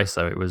really good race,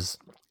 though. It was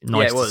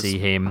nice to was. see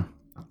him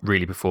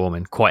really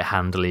performing, quite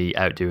handily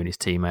outdoing his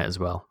teammate as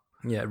well.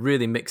 Yeah,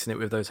 really mixing it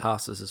with those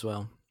Haas's as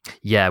well.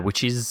 Yeah,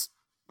 which is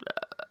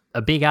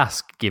a big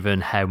ask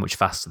given how much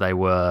faster they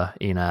were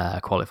in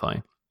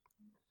qualifying.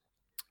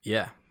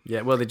 Yeah.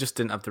 Well, they just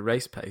didn't have the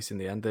race pace in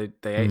the end. They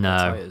ate their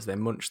tyres, they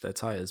munched their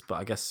tyres. But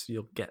I guess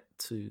you'll get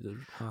to the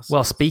Haas.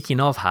 Well,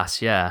 speaking of Haas,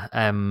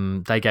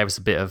 they gave us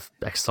a bit of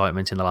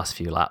excitement in the last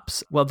few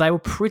laps. Well, they were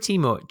pretty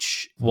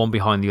much one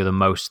behind the other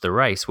most of the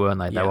race, weren't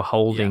they? They were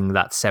holding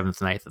that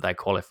 7th and 8th that they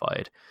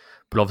qualified.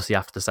 But obviously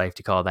after the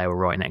safety car, they were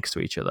right next to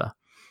each other.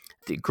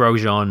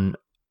 Grosjean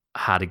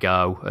had a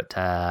go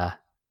at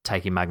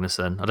taking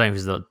Magnussen. I don't know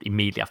if it was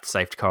immediately after the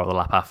safety car or the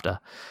lap after,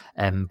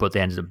 but they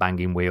ended up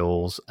banging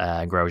wheels.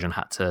 Grosjean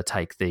had to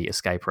take the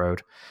escape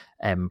road.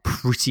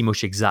 Pretty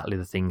much exactly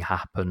the thing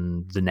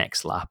happened the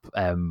next lap,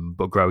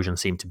 but Grosjean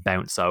seemed to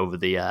bounce over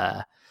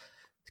the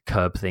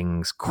curb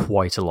things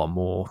quite a lot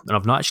more. And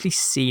I've not actually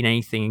seen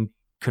anything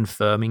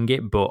confirming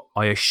it, but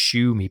I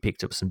assume he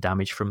picked up some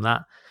damage from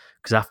that,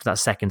 because after that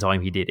second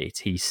time he did it,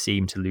 he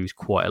seemed to lose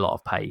quite a lot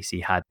of pace.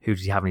 Who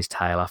did he have on his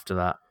tail after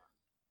that?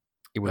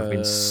 It would have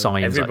been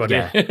Sainz. Everybody.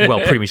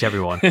 Well, pretty much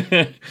everyone.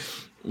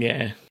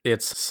 Yeah.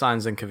 It's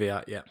Sainz and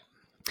Kvyat, yeah.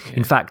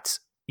 In fact,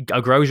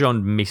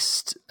 Grosjean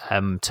missed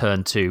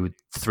turn 2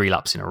 3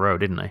 laps in a row,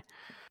 didn't he?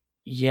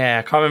 Yeah,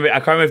 I can't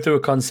remember if they were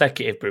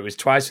consecutive, but it was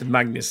twice with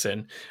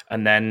Magnussen,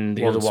 and then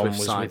the other one was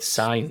with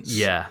Sainz.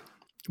 Yeah,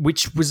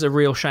 which was a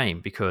real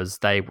shame because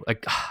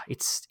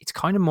it's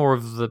kind of more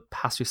of the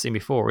pass we've seen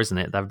before, isn't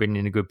it? They've been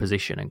in a good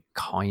position and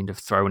kind of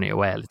thrown it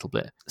away a little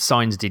bit.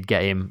 Sainz did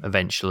get him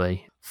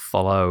eventually,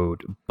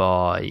 followed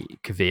by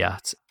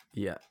Kvyat.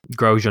 Yeah.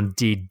 Grosjean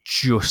did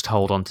just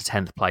hold on to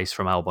 10th place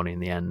from Albon in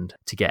the end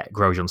to get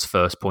Grosjean's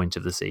first point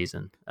of the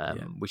season,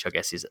 which I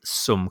guess is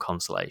some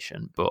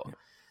consolation, but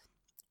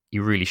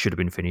you really should have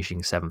been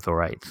finishing 7th or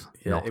 8th.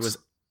 Yeah, it was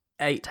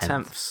 8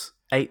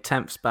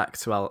 tenths back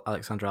to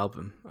Alexander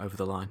Albon over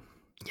the line.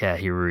 Yeah,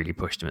 he really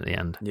pushed him at the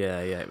end.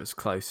 Yeah, it was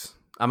close.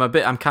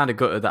 I'm kind of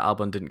gutted that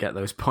Albon didn't get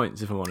those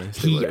points, if I'm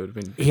honest.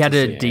 He had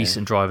a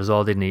decent drive as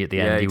well, didn't he, at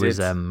the end? He was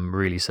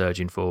really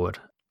surging forward.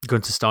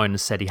 Gunther Steiner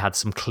said he had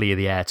some clear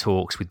the air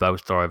talks with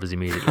both drivers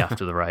immediately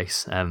after the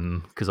race,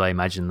 because I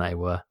imagine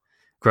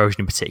Grosjean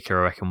in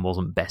particular, I reckon,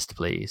 wasn't best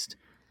pleased.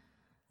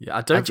 Yeah,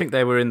 I don't think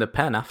they were in the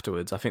pen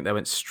afterwards. I think they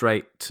went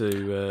straight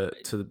to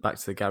back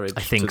to the garage.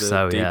 I think to the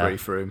so.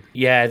 debrief room.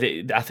 Yeah,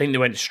 I think they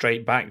went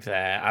straight back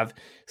there. I've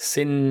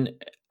seen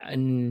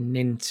an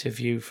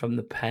interview from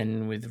the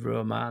pen with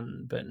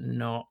Roman, but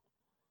not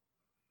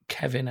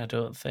Kevin. I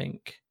don't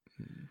think.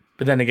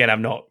 But then again, I've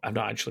not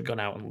actually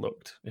gone out and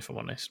looked, if I'm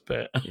honest.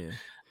 But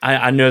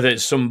I know that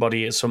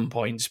somebody at some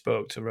point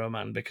spoke to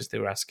Roman because they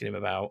were asking him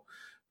about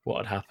what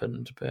had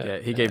happened. But yeah,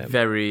 he gave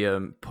very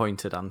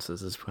pointed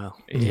answers as well.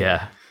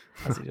 Yeah.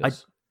 As he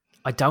does.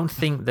 I don't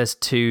think there's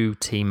two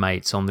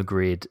teammates on the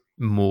grid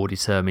more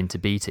determined to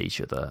beat each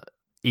other,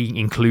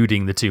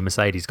 including the two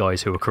Mercedes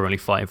guys who are currently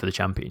fighting for the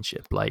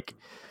championship.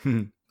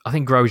 I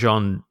think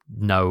Grosjean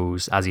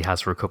knows, as he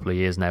has for a couple of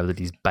years now, that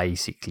he's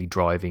basically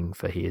driving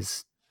for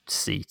his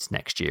seat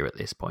next year at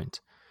this point.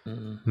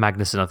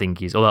 Magnussen, I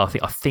think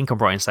I think I'm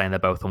right in saying they're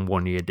both on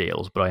 1-year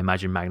deals, but I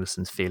imagine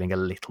Magnussen's feeling a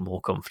little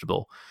more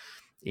comfortable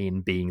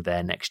in being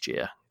there next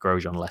year.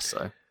 Grosjean less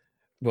so.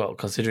 Well,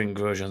 considering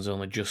Grosjean's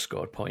only just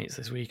scored points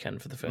this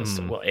weekend for the first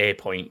time, a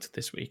point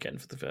this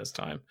weekend for the first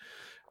time,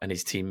 and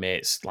his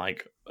teammates,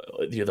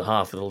 the other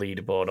half of the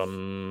leaderboard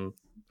on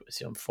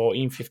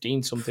 14,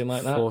 15, something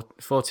like that?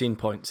 14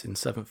 points in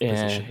 7th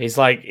position. He's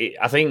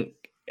I think,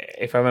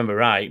 if I remember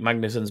right,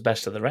 Magnussen's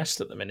best of the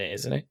rest at the minute,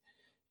 isn't he?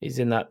 Is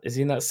he in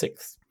that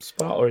sixth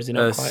spot, or is he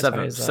not quite as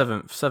high as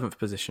that? Seventh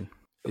position.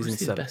 He's in Who's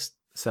the best?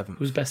 seventh.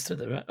 Who's best of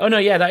the rest? Oh no,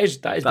 yeah, that is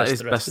best of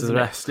the rest. Best of the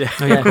rest. Yeah.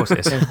 Oh, yeah, of course it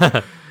is.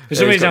 For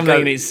some reason, I'm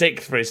thinking it's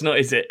sixth, but it's not,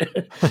 is it?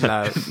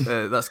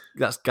 No, that's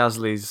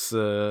Gasly's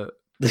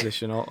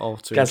position. All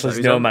two. Gasly's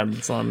no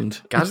man's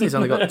land. Gasly's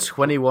only got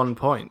 21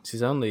 points.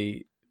 He's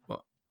only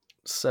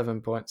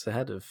 7 points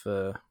ahead of.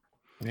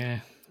 Yeah.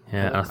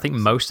 Yeah, and I think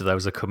most of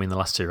those are coming in the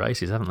last two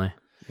races, haven't they?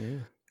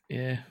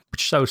 Yeah. Which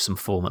shows some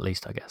form, at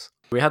least, I guess.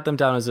 We had them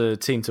down as a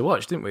team to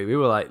watch, didn't we? We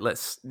were like,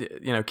 let's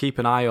keep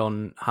an eye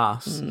on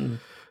Haas.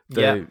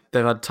 They've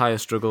had tyre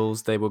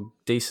struggles. They were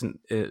decent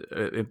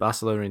in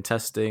Barcelona in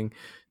testing.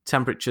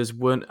 Temperatures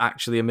weren't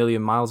actually a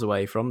million miles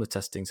away from the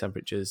testing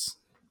temperatures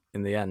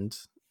in the end.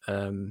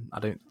 I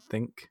don't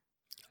think.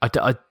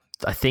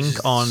 I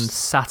think on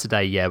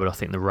Saturday, yeah, but I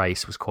think the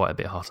race was quite a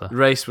bit hotter. The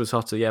race was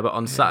hotter, yeah, but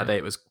on Saturday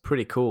it was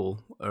pretty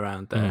cool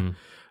around there,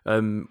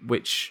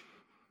 which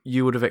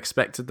you would have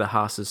expected the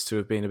Haas's to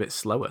have been a bit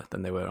slower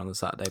than they were on the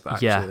Saturday,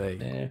 but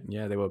actually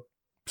they were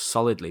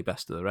solidly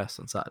best of the rest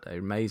on Saturday.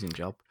 Amazing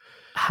job.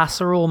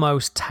 Haas are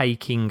almost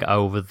taking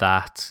over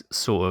that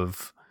sort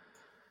of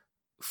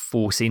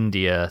Force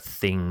India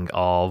thing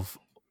of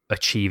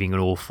achieving an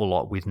awful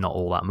lot with not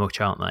all that much,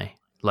 aren't they?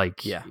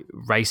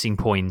 Racing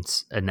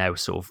points are now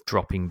sort of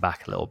dropping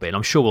back a little bit.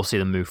 I'm sure we'll see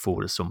them move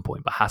forward at some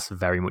point, but Haas have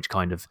very much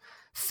kind of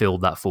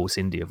filled that Force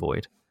India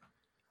void.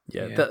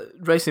 Yeah. The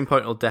Racing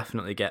Point will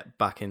definitely get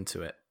back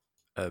into it.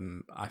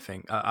 I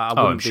think I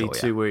wouldn't be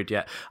too worried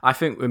yet. I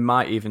think we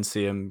might even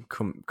see them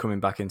coming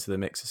back into the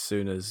mix as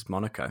soon as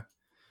Monaco.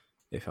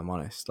 If I'm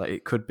honest,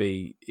 it could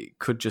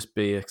just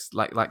be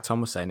like Tom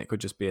was saying, it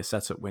could just be a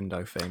setup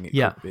window thing.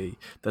 Could be.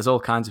 There's all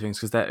kinds of things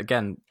because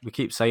again, we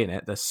keep saying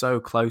it. They're so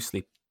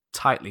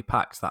tightly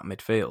packed, that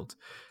midfield,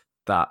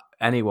 that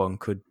anyone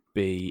could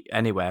be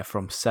anywhere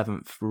from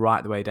 7th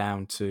right the way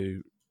down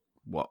to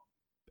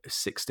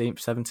 16th,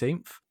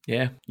 17th.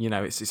 Yeah,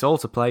 it's all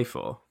to play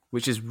for,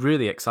 which is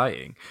really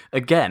exciting.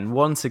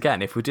 Once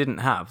again, if we didn't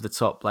have the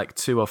top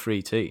 2 or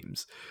 3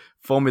 teams,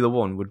 Formula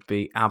One would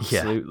be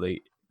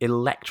absolutely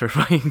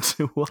electrifying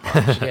to watch.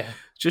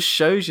 Just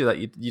shows you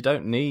that you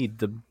don't need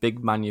the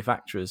big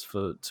manufacturers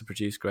to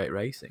produce great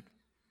racing.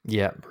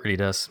 Yeah, it really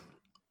does.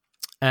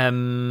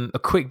 A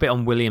quick bit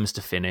on Williams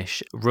to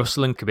finish.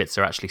 Russell and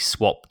Kubica actually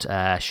swapped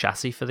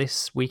chassis for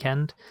this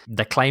weekend.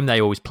 They claim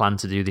they always planned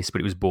to do this,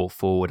 but it was brought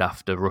forward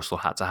after Russell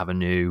had to have a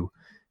new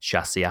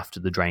chassis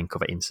after the drain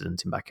cover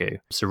incident in Baku.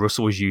 So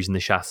Russell was using the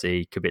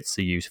chassis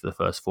Kubica used for the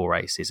first 4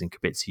 races, and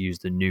Kubica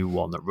used the new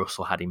one that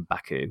Russell had in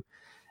Baku,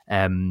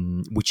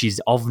 which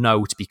is of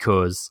note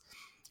because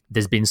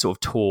there's been sort of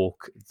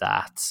talk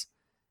that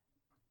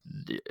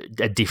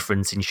a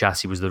difference in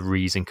chassis was the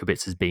reason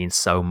Kubica's been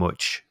so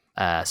much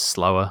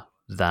slower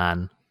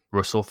than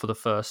Russell for the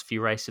first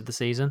few races of the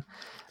season.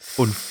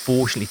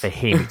 Unfortunately for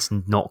him, it's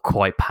not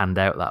quite panned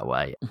out that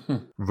way.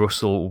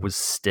 Russell was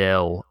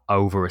still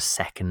over a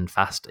second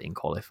faster in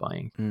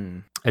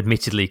qualifying.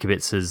 Admittedly,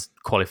 Kubica's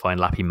qualifying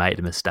lap, he made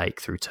a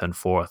mistake through turn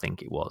 4, I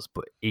think it was,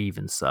 but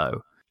even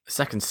so, a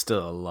second's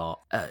still a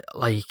lot.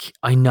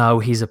 I know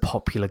he's a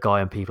popular guy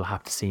and people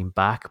have to see him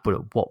back, but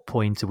at what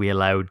point are we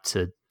allowed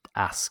to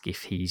ask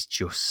if he's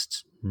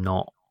just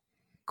not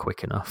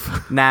quick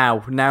enough?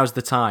 Now's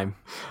the time.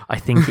 I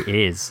think it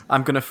is.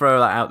 I'm going to throw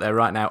that out there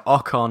right now.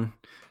 Ocon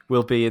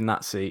will be in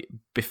that seat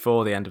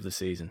before the end of the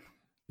season.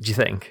 Do you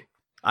think?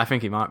 I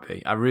think he might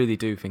be. I really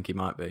do think he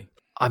might be.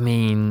 I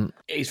mean,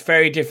 it's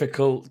very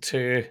difficult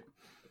to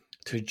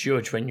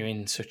judge when you're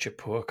in such a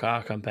poor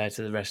car compared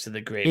to the rest of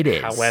the grid. It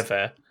is.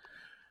 However,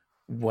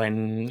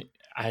 when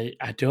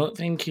I don't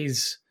think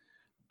he's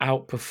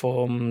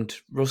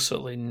outperformed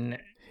Russell in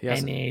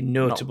any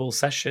notable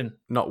session.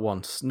 Not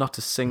once. Not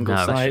a single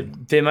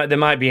session. There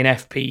might be an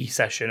FP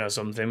session or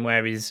something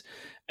where he's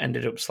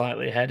ended up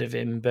slightly ahead of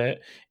him, but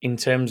in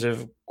terms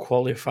of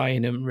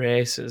qualifying and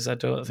races, I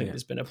don't think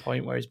there's been a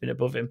point where he's been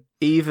above him.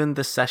 Even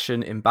the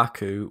session in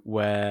Baku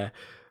where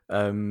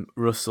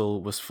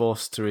Russell was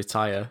forced to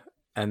retire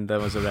and there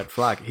was a red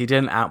flag, he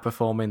didn't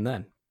outperform in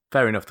then.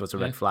 Fair enough, there was a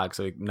red flag,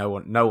 so no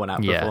one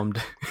outperformed.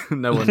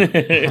 No one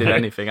did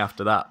anything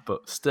after that,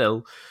 but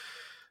still,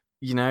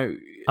 I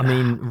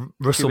mean,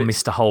 Russell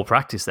missed a whole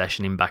practice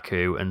session in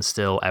Baku and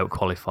still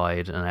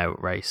out-qualified and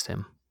out-raced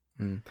him.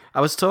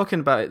 I was talking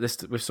about this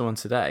with someone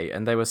today,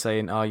 and they were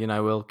saying,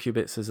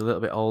 Kubica's a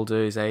little bit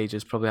older, his age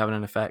is probably having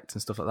an effect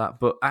and stuff like that,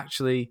 but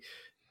actually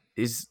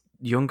is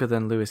younger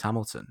than Lewis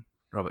Hamilton,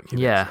 Robert Kubica.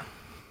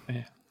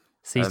 Yeah.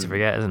 It's easy to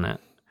forget, isn't it?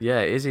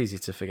 Yeah, it is easy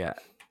to forget.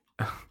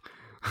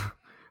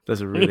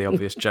 There's a really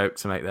obvious joke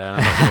to make there,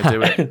 and I'm not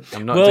going to do it.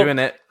 I'm not doing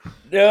it.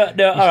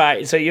 No, all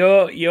right. So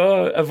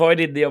you're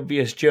avoiding the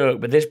obvious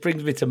joke, but this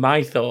brings me to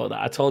my thought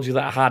that I told you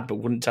that I had, but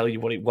wouldn't tell you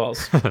what it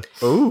was.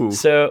 Ooh.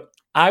 So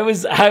I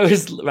was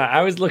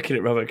looking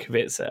at Robert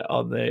Kubica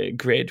on the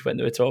grid when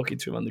they were talking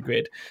to him on the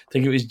grid. I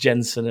think it was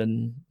Jensen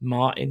and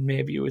Martin,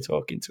 maybe, who were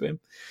talking to him.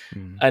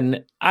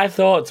 And I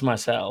thought to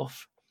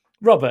myself,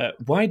 Robert,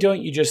 why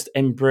don't you just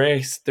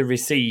embrace the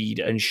recede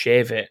and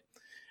shave it?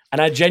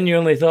 And I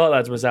genuinely thought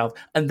that to myself.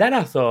 And then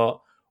I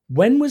thought,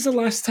 when was the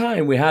last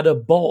time we had a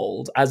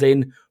bald, as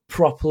in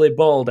properly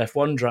bald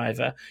F1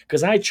 driver?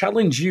 Because I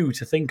challenge you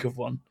to think of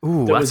one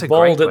Ooh, that that's was a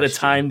bald great at the question.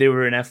 time they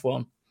were in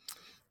F1.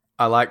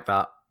 I like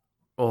that.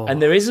 Oh.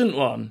 And there isn't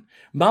one.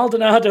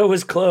 Maldonado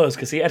was close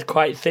because he had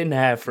quite thin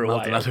hair for a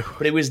Maldonado. while,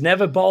 but he was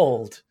never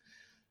bald.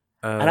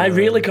 And I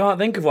really can't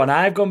think of one.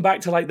 I've gone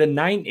back to like the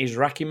 90s,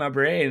 racking my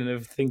brain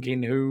of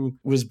thinking who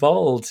was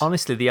bald.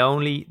 Honestly, the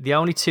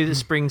only two that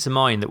spring to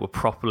mind that were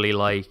properly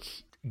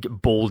like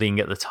balding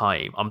at the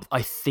time,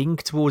 I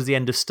think towards the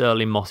end of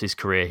Sterling Moss's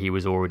career, he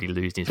was already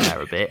losing his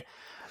hair a bit.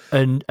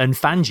 And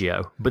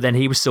Fangio, but then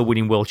he was still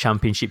winning world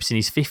championships in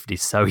his 50s,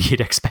 so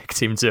you'd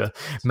expect him to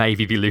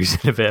maybe be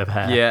losing a bit of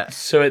hair. Yeah.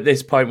 So at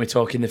this point, we're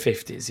talking the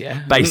 50s,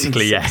 yeah?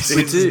 Basically, yes.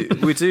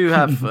 We do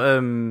have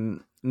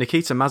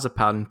Nikita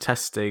Mazepin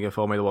testing a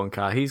Formula One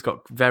car. He's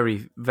got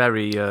very,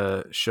 very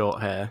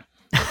short hair.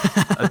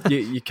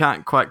 You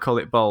can't quite call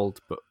it bald,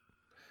 but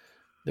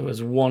There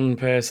was one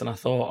person I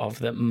thought of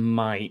that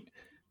might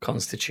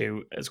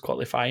constitute as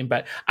qualifying,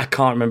 but I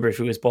can't remember if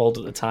he was bald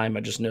at the time. I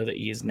just know that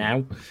he is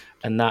now,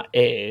 and that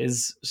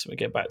is. So let me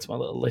get back to my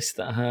little list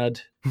that I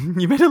had.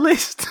 you made a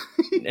list.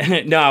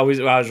 No, I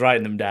was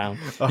writing them down.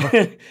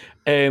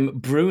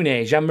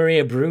 Bruni,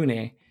 Jean-Maria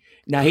Bruni.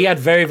 Now, he had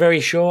very, very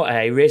short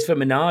hair. He raced for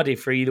Minardi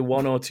for either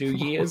 1 or 2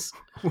 years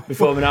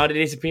before Minardi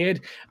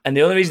disappeared. And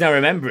the only reason I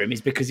remember him is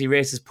because he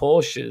races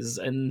Porsches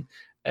and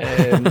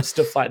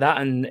stuff like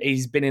that. And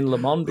he's been in Le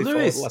Mans before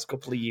the last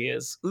couple of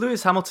years.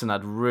 Lewis Hamilton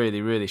had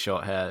really, really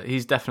short hair.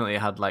 He's definitely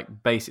had like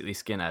basically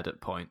skinhead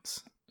at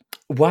points.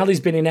 While he's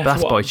been in F1.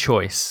 That's by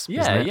choice.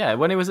 Yeah, isn't it? yeah.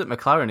 When he was at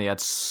McLaren, he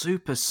had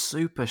super,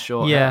 super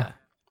short Yeah. hair.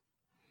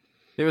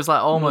 It was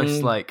like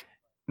almost like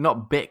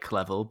not Bic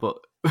level, but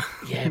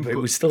Yeah, but it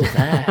was still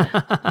there.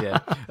 yeah.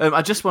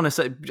 I just want to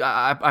say,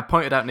 I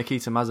pointed out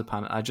Nikita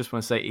Mazepin. I just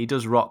want to say he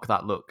does rock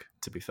that look.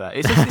 To be fair,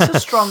 it's a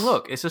strong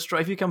look. It's a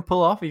strong. If you can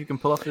pull off the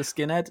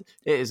skinhead,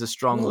 it is a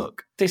strong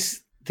look.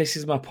 This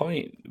is my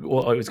point.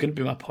 Well, it was going to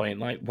be my point.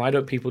 Like, why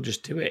don't people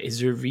just do it? Is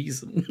there a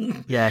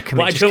reason? Yeah,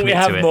 why don't we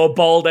have more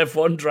bald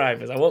F1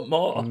 drivers? I want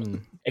more.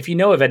 If you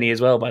know of any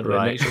as well, by the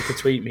way, make sure to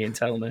tweet me and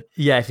tell me.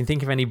 Yeah, if you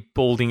think of any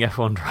balding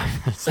F1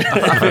 drivers.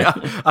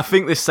 I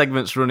think this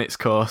segment's run its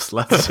course.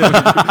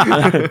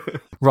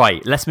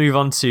 Right, let's move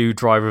on to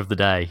driver of the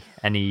day.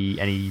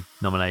 Any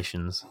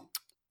nominations?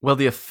 Well,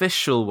 the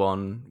official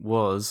one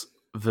was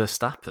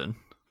Verstappen.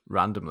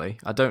 Randomly,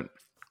 I don't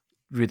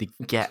really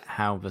get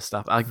how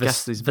Verstappen. I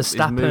guess his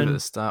move at the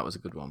start was a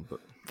good one, but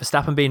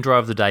Verstappen being driver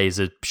of the day is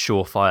a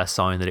surefire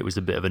sign that it was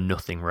a bit of a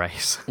nothing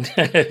race.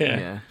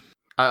 yeah.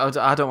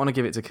 I don't want to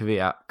give it to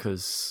Kvyat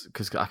because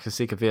I can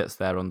see Kvyat's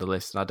there on the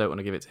list, and I don't want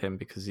to give it to him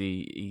because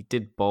he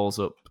did balls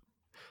up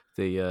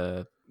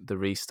the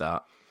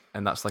restart,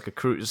 and that's like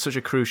such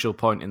a crucial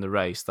point in the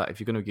race that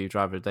if you're going to give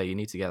driver of the day, you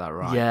need to get that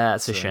right. Yeah,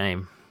 it's a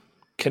shame.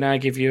 Can I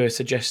give you a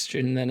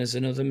suggestion then as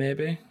another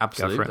maybe?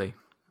 Absolutely.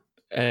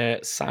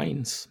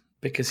 Sainz,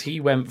 because he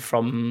went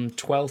from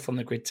 12th on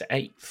the grid to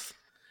 8th,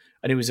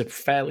 and it was a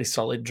fairly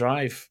solid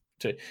drive.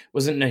 It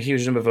wasn't a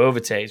huge number of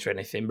overtakes or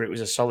anything, but it was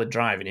a solid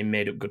drive, and he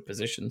made up good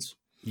positions.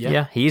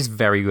 Yeah, he is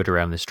very good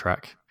around this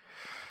track.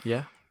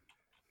 Yeah,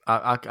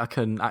 I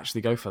can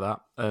actually go for that.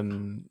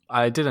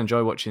 I did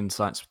enjoy watching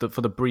Sainz for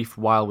the brief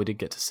while we did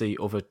get to see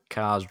other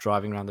cars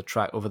driving around the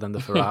track other than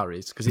the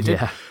Ferraris, because he did.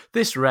 Yeah.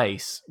 This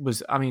race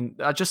was. I mean,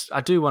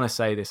 I do want to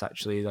say this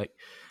actually, like.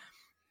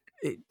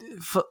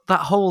 For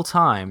that whole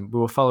time we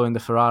were following the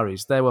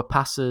Ferraris, there were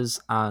passes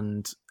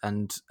and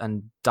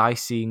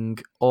dicing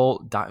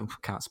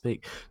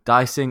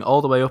dicing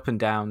all the way up and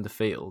down the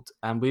field,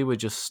 and we were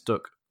just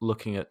stuck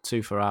looking at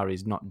two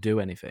Ferraris not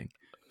do anything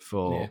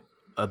for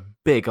a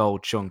big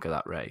old chunk of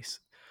that race.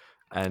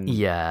 And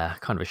yeah,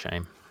 kind of a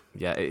shame.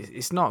 Yeah,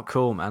 it's not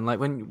cool, man. Like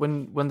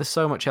when there's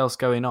so much else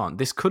going on,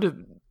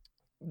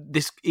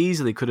 this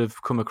easily could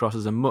have come across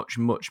as a much,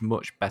 much,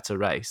 much better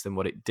race than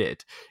what it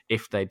did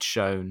if they'd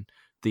shown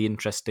the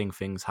interesting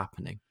things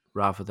happening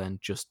rather than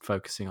just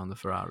focusing on the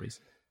Ferraris.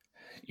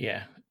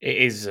 Yeah, it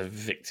is a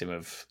victim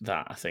of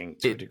that, I think,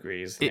 to a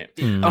degree, isn't it?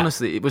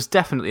 Honestly, it was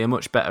definitely a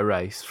much better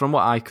race. From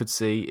what I could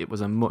see, it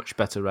was a much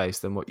better race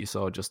than what you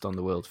saw just on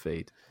the world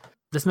feed.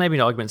 There's maybe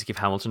an argument to give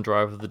Hamilton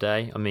driver of the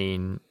day. I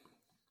mean,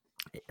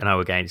 I know,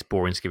 again, it's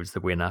boring to give it to the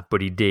winner,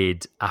 but he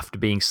did, after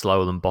being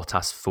slower than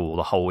Bottas for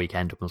the whole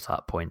weekend up until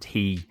that point,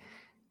 he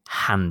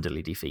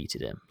handily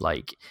defeated him.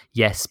 Like,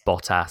 yes,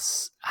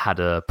 Bottas had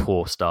a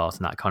poor start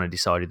and that kind of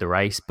decided the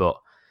race, but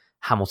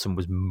Hamilton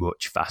was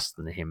much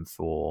faster than him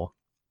for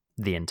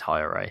the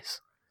entire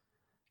race.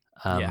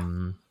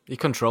 He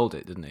controlled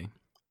it, didn't he?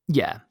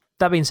 Yeah.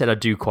 That being said, I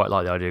do quite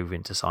like the idea of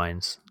Winter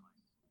Sainz,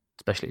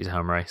 especially his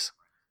home race.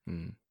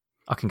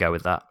 I can go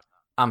with that.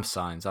 I'm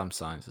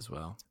Sainz as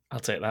well. I'll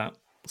take that.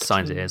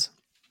 Sainz it is.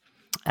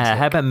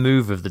 How about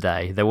move of the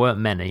day? There weren't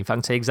many. In fact, I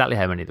can tell you exactly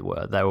how many there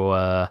were. There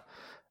were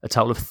a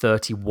total of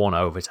 31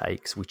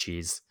 overtakes, which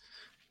is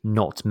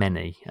not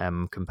many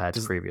compared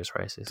to previous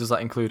races. Does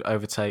that include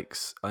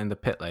overtakes in the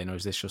pit lane, or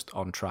is this just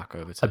on track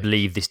overtakes? I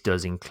believe this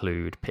does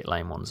include pit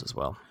lane ones as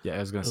well. Yeah, I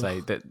was going to say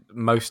that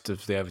most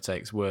of the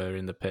overtakes were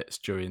in the pits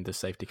during the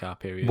safety car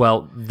period.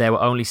 Well, there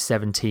were only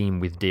 17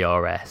 with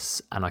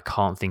DRS, and I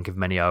can't think of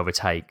many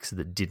overtakes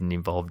that didn't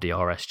involve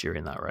DRS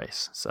during that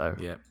race. So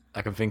yeah,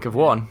 I can think of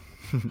one.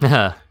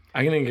 I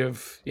can think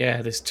of,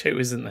 there's two,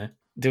 isn't there?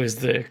 There was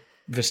the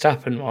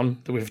Verstappen one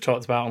that we've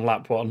talked about on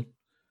lap 1.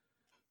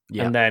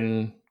 Yeah. And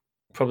then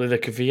probably the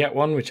Kvyat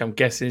one, which I'm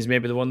guessing is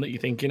maybe the one that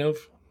you're thinking of.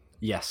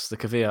 Yes, the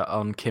Kvyat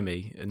on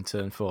Kimi in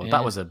turn 4. Yeah.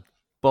 That was a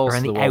balls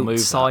on to the the wall move.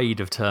 outside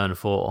of turn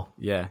 4.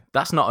 Yeah,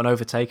 that's not an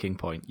overtaking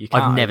point. You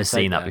can't I've never overtake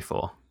seen that there.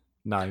 before.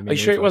 No, Are you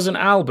sure it wasn't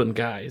Albon,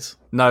 guys?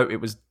 No, it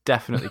was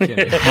definitely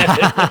Kimi.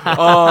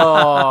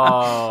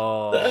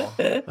 Oh,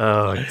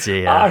 Oh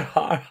dear.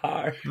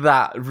 Har.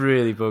 that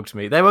really bugged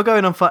me. They were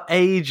going on for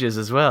ages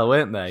as well,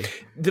 weren't they?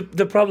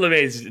 The problem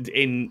is,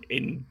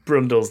 in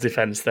Brundle's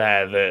defence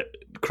there, that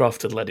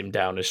Croft had led him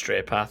down a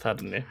straight path,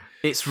 hadn't he?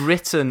 It's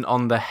written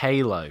on the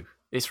halo.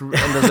 And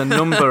there's a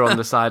number on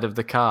the side of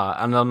the car,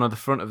 and on the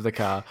front of the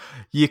car,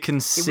 you can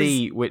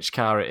see which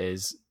car it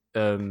is.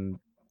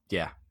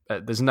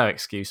 There's no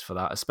excuse for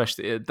that,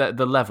 especially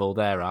the level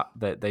they're at.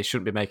 They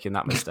shouldn't be making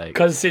that mistake.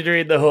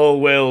 Considering the whole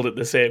world at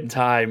the same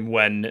time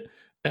when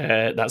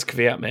that's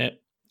Kvyat, mate.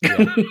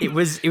 It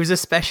was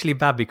especially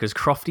bad because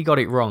Crofty got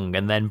it wrong,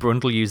 and then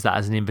Brundle used that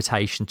as an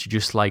invitation to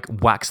just like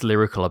wax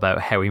lyrical about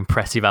how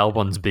impressive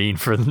Albon's been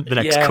for the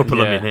next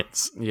couple of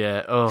minutes,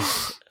 Yeah.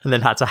 Oh, and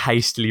then had to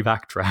hastily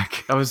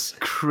backtrack. I was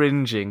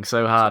cringing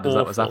so hard as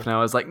that was happening. I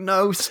was like,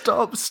 "No,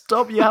 stop!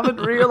 You haven't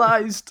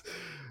realised."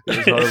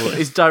 It was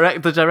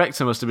horrible. The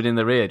director must have been in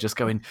the rear, just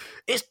going,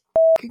 "It's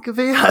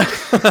Kvyat."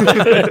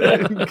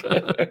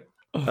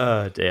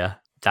 Oh dear,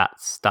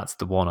 that's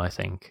the one. I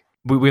think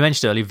we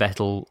mentioned earlier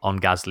Vettel on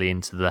Gasly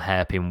into the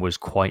hairpin was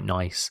quite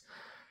nice,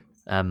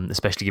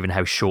 especially given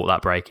how short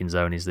that braking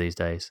zone is these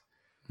days.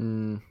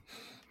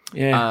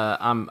 Yeah,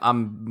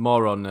 I'm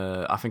more on.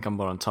 I think I'm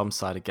more on Tom's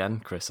side again,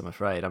 Chris. I'm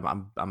afraid I'm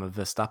a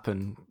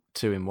Verstappen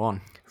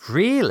 2-in-1.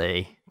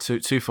 Really,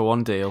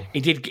 2-for-1 deal. he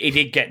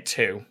did get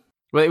 2.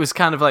 Well, it was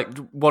kind of like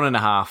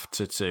 1.5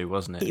 to 2,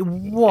 wasn't it? it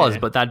was,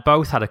 but they'd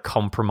both had a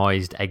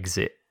compromised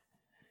exit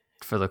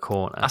for the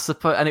corner. I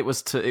suppose, and it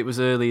was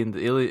early in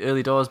the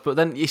early doors. But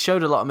then he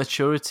showed a lot of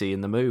maturity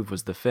in the move.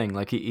 Was the thing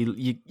like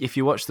if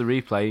you watch the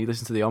replay, you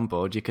listen to the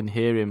onboard, you can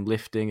hear him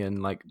lifting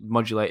and like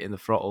modulating the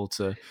throttle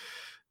to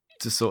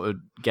sort of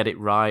get it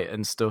right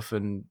and stuff.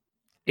 And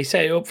He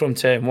set it up from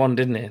turn 1,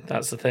 didn't he?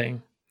 That's the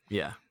thing.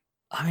 yeah,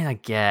 I mean, I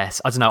guess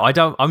I don't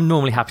know. I'm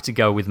normally happy to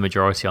go with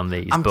majority on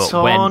these, I'm but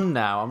torn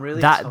now. I'm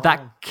really that torn.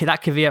 that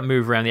Kvyat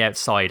move around the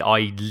outside,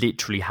 I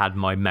literally had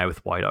my mouth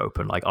wide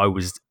open. Like I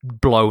was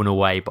blown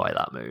away by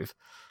that move.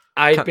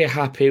 I'd be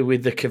happy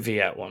with the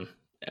Kvyat one.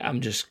 I'm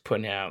just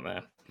putting it out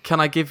there. Can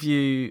I give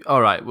you?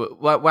 All right,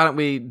 why don't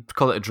we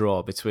call it a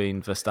draw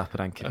between Verstappen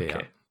and Kvyat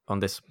Okay.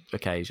 on this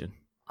occasion?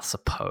 I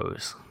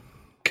suppose.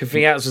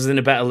 Kvyat's was in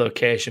a better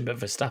location, but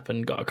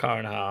Verstappen got a car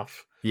and a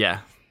half.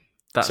 Yeah,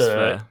 that's So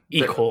fair.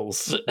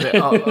 equals.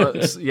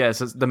 Yeah,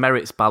 so the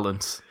merits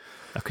balance.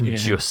 I can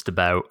just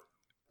about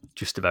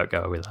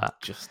go with that.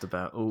 Just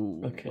about.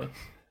 Ooh. Okay.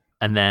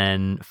 And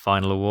then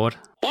final award.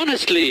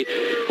 Honestly,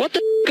 what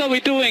the are we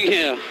doing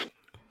here?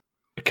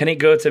 Can it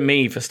go to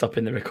me for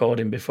stopping the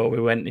recording before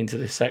we went into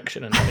this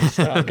section and then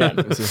start again?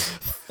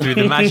 Through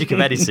the magic of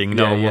editing,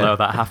 no one will know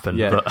that happened.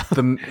 Yeah, But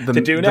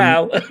the do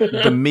now.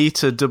 the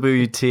Meter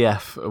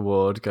WTF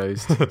award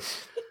goes to.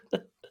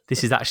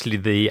 this is actually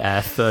the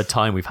third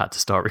time we've had to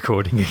start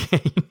recording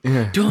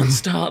again. Don't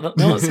start that.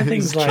 Don't say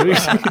things like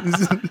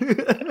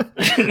that.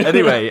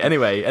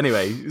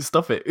 Anyway,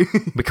 stop it.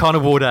 We can't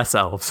award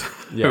ourselves.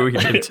 Yeah. Who are we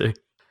going to?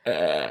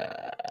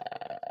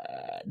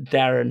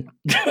 Darren.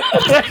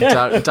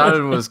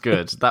 Darren was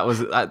good.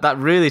 That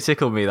really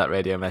tickled me. That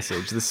radio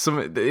message. There's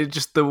something.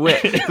 Just the way.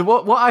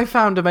 What I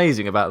found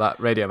amazing about that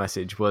radio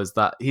message was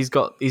that he's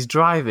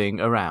driving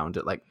around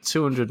at like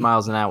 200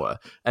 miles an hour,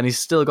 and he's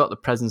still got the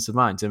presence of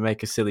mind to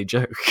make a silly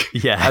joke.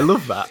 Yeah. I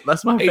love that.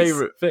 That's my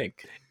favorite thing.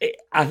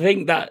 I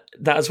think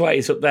that's why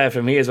it's up there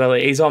for me as well.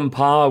 He's on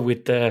par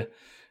with the.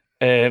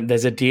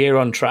 There's a deer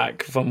on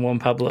track from Juan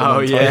Pablo. Oh,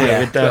 Montoya yeah.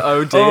 with the,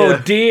 Oh, dear. Oh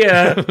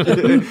dear.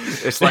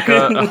 It's like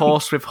a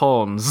horse with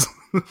horns.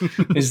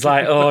 It's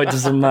like, oh, it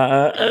doesn't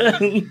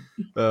matter.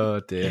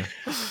 Oh dear.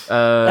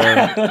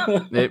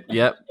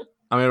 Yep.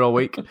 I'm here all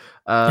week.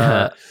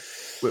 What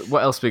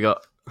else we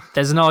got?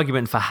 There's an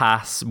argument for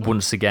Haas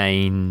once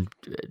again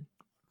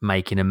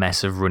making a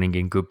mess of running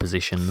in good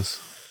positions.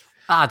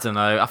 I don't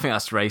know. I think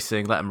that's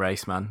racing. Let them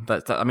race, man.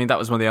 That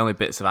was one of the only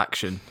bits of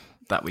action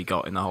that we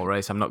got in the whole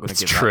race. I'm not going to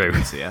give true.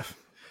 that to WTF.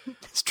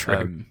 It's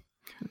true.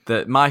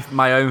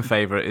 My own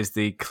favourite is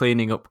the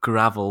cleaning up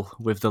gravel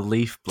with the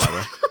leaf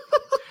blower.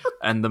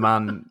 And the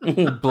man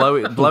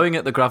blowing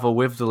at the gravel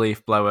with the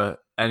leaf blower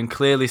and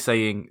clearly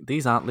saying,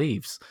 these aren't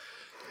leaves.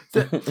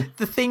 The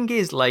thing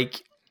is,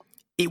 like,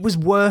 it was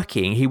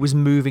working. He was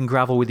moving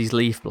gravel with his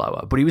leaf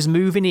blower, but he was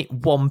moving it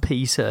one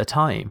piece at a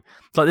time.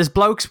 Like there's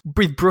blokes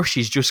with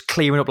brushes just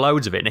clearing up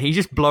loads of it, and he's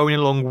just blowing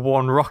along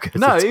one rock at a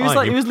time.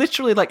 No, he was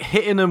literally like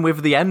hitting them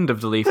with the end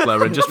of the leaf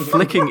blower and just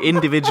flicking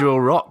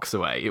individual rocks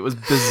away. It was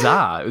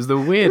bizarre. It was the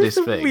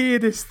weirdest thing.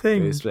 Weirdest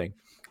thing.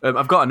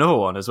 I've got another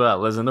one as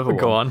well. There's another one.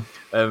 Go on.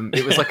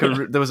 It was like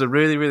there was a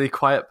really, really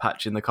quiet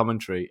patch in the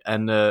commentary,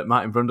 and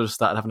Martin Brundle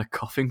started having a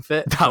coughing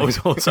fit. That was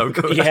also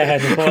good. Yeah,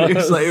 It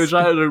was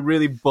right at a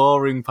really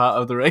boring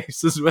part of the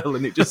race as well,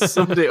 and it just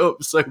summed it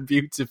up so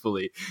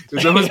beautifully. It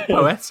was almost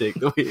poetic.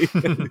 The way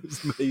it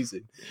was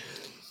amazing.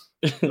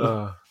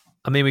 Oh.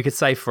 I mean, we could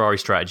say Ferrari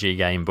strategy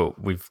again,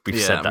 but we've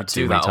said that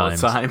too many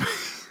times. All the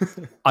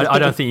time. I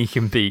don't think you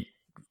can beat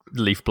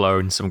leaf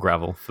blowing some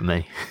gravel for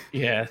me.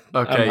 Yeah,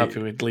 Okay. I'm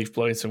happy with leaf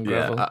blowing some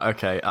gravel. Yeah,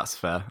 okay, that's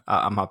fair.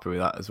 I'm happy with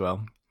that as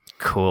well.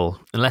 Cool.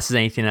 Unless there's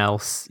anything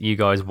else you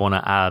guys want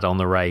to add on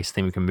the race, I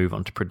think we can move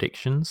on to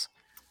predictions.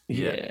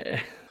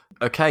 Yeah.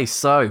 Okay,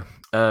 so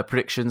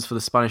predictions for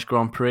the Spanish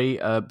Grand Prix.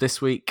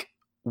 This week,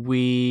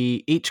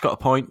 we each got a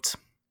point.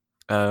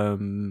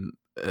 The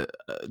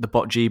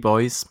Bot G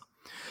boys.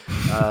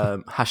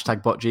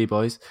 Hashtag Bot G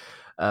boys.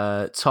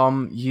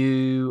 Tom,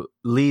 you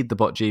lead the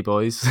Bot G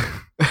boys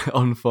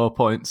on 4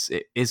 points.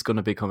 It is going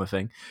to become a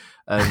thing.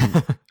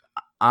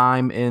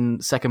 I'm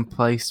in second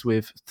place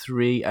with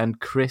 3, and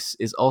Chris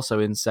is also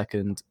in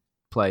second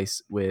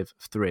place with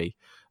 3,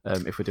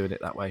 if we're doing it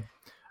that way.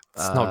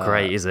 It's not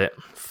great, is it?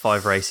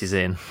 5 races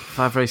in.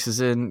 5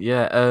 races in,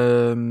 yeah.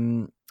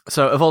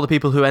 So of all the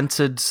people who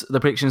entered the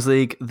Predictions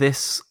League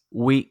this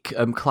week,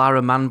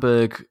 Clara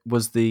Manberg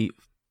was the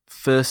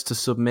first to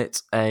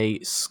submit a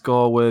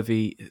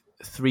score-worthy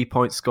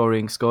 3-point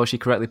scoring score. She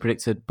correctly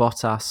predicted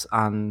Bottas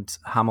and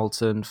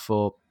Hamilton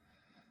for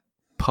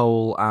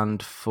pole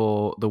and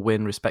for the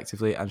win,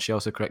 respectively, and she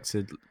also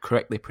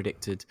correctly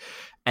predicted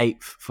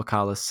 8th for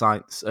Carlos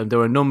Sainz. There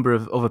were a number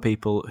of other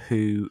people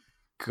who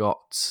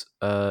got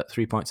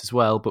 3 points as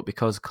well, but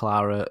because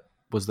Clara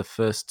was the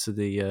first to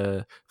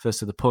the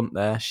punt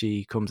there,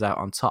 she comes out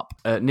on top.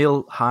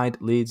 Neil Hyde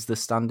leads the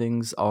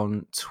standings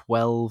on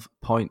 12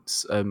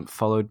 points,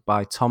 followed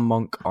by Tom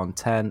Monk on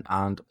 10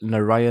 and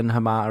Narayan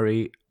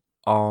Hamari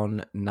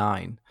on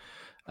 9.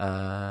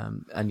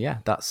 And yeah,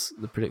 that's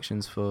the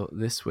predictions for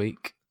this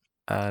week.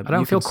 I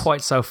don't feel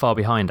quite so far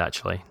behind,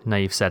 actually. Now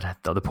you've said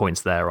the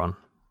points there on.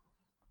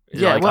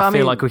 Yeah, I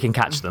feel like we can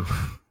catch them.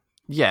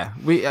 Yeah,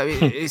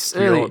 it's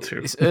early.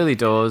 It's early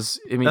doors.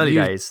 I mean, early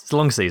days. It's a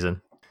long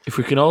season. If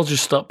we can all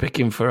just stop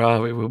picking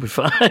Ferrari, we'll be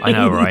fine. I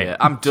know, right? Yeah,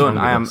 I'm done.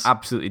 I am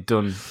absolutely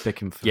done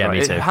picking Ferrari.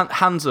 Yeah, me too.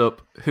 Hands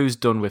up, who's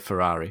done with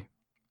Ferrari?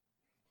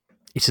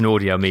 It's an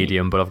audio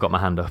medium, but I've got my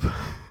hand up.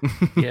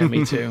 Yeah,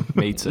 me too.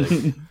 Me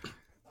too.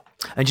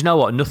 And you know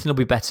what? Nothing will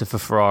be better for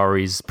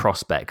Ferrari's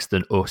prospects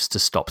than us to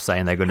stop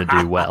saying they're going to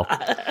do well.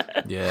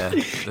 Yeah,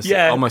 that's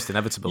Yeah. almost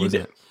inevitable,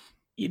 isn't it?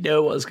 You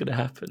know what's going to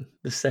happen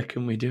the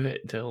second we do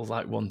it. They'll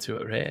like 1-2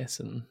 at a race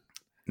and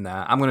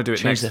Nah, I'm going to do it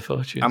change next. their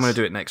fortunes. I'm going to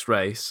do it next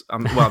race.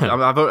 I've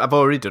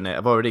already done it.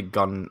 I've already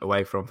gone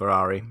away from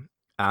Ferrari,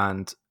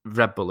 and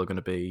Red Bull are going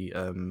to be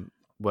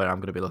where I'm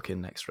going to be looking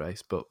next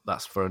race. But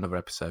that's for another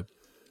episode.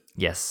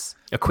 Yes.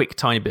 A quick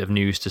tiny bit of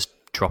news to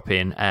drop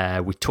in.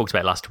 We talked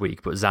about it last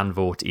week, but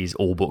Zandvoort is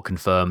all but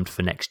confirmed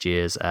for next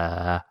year's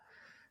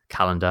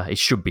calendar. It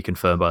should be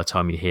confirmed by the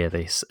time you hear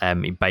this.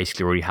 It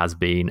basically already has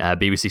been.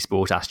 BBC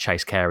Sport asked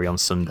Chase Carey on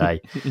Sunday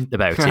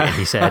about it, and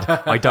he said,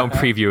 I don't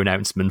preview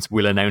announcements,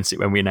 we'll announce it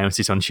when we announce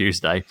it on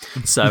Tuesday.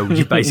 So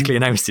you've basically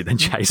announced it then,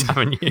 Chase,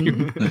 haven't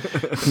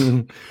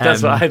you?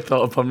 That's what I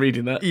thought upon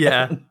reading that.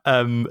 Yeah.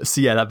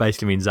 So yeah, that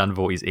basically means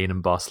Zandvoort is in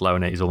and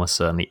Barcelona is almost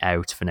certainly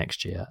out for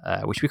next year,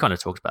 which we kind of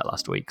talked about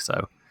last week.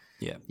 So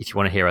yeah, if you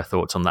want to hear our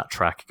thoughts on that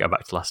track, go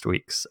back to last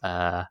week's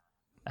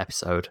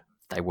episode.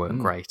 They weren't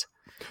great.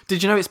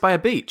 Did you know it's by a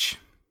beach,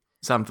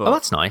 Zandvoort? Oh,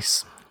 that's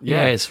nice.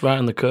 Yeah, it's right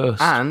on the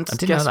coast. And I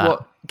didn't guess know that.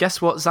 what? Guess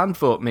what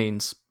Zandvoort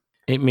means?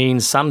 It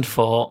means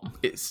Sandfort.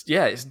 It's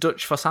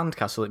Dutch for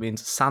sandcastle. It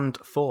means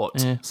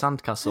sandfort, Yeah.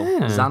 sandcastle,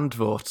 Yeah.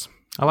 Zandvoort.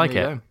 I like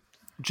There you it. go.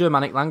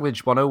 Germanic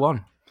language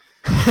 101.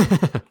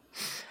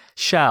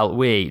 Shall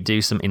we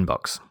do some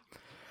inbox?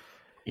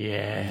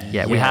 Yeah.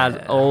 Yeah, we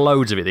had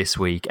loads of it this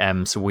week,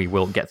 so we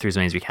will get through as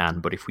many as we can.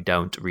 But if we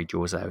don't read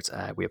yours out,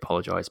 we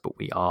apologise. But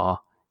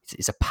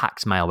it's a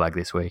packed mailbag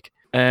this week.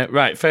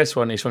 Right, first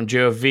one is from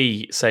Joe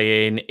V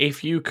saying,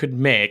 if you could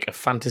make a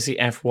fantasy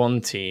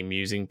F1 team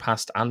using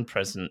past and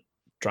present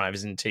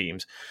drivers and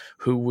teams,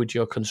 who would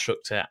your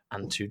constructor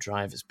and 2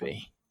 drivers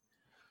be?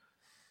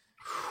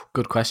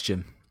 Good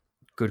question.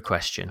 Good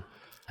question.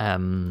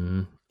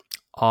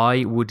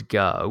 I would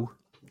go.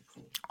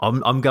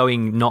 I'm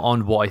going not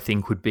on what I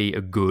think would be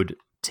a good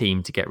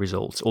team to get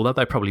results, although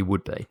they probably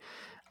would be.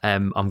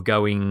 I'm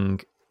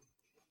going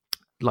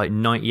like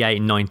 98,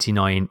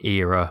 99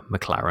 era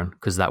McLaren,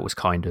 because that was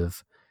kind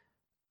of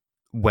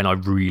when I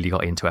really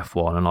got into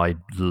F1 and I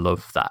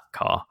love that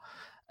car.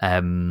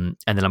 And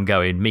then I'm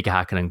going Mika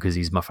Hakkinen because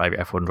he's my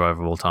favourite F1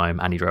 driver of all time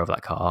and he drove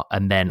that car.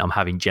 And then I'm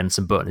having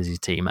Jenson Button as his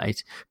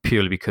teammate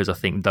purely because I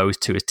think those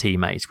two as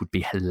teammates would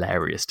be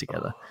hilarious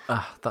together.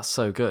 That's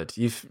so good.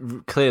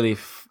 You've clearly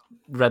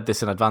read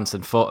this in advance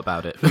and thought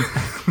about it.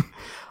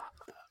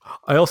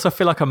 I also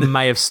feel like I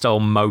may have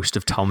stolen most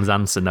of Tom's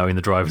answer knowing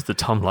the drivers that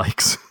Tom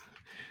likes.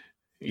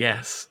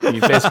 Yes,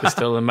 you've basically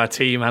stolen my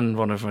team and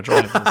one of my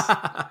drivers.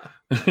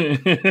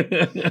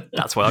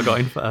 That's why I got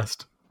in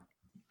first.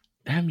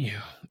 Damn you.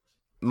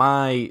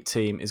 My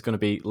team is going to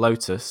be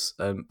Lotus,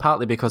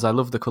 partly because I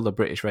love the colour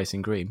British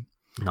Racing Green.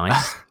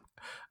 Nice.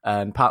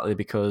 And partly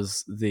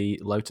because the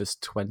Lotus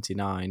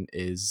 29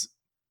 is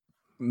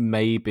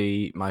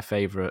maybe my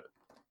favourite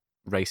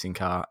racing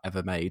car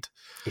ever made.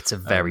 It's a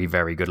very,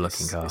 very good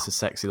looking car. It's a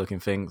sexy looking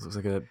thing. It looks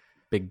like a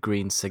big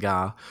green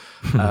cigar.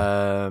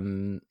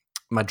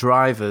 My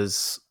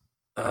drivers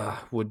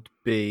would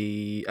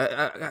be...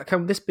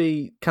 can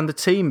the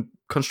team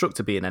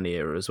constructor be in any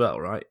era as well,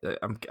 right?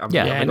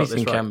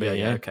 Anything can be.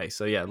 Yeah. Okay,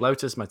 so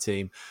Lotus, my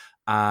team,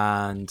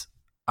 and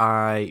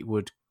I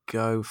would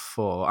go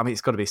for... I mean,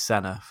 it's got to be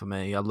Senna for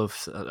me. I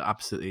love,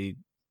 absolutely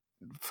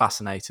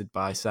fascinated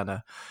by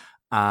Senna,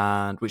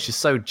 and which is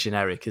so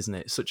generic, isn't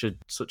it? Such a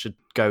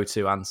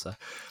go-to answer.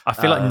 I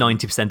feel like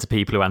 90% of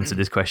people who answer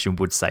this question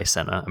would say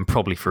Senna, and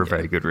probably for a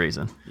very good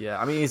reason. Yeah,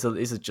 I mean, he's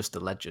just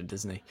a legend,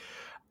 isn't he?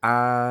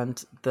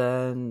 And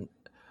then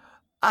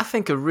I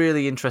think a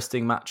really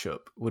interesting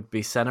matchup would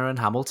be Senna and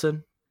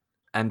Hamilton.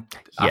 And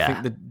I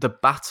think the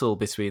battle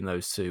between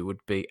those two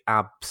would be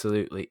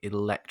absolutely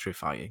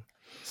electrifying.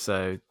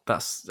 So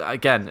that's,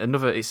 again,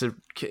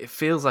 it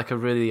feels like a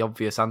really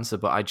obvious answer,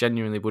 but I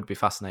genuinely would be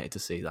fascinated to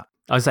see that.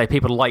 I would say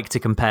people like to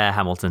compare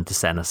Hamilton to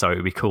Senna, so it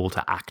would be cool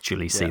to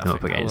actually see them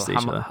up against each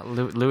other.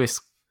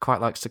 Lewis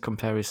quite likes to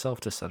compare himself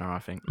to Senna, I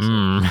think.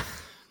 So,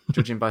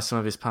 judging by some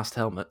of his past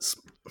helmets.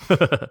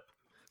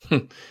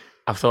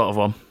 I've thought of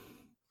one.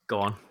 Go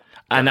on.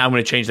 And I'm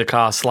going to change the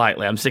car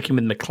slightly. I'm sticking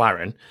with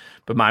McLaren,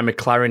 but my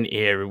McLaren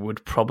era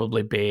would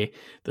probably be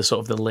the sort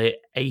of the late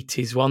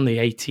 80s one, the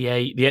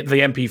 88, the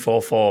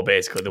MP44,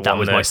 basically. That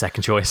was my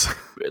second choice.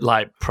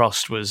 Like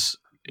Prost was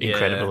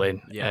incredible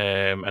in.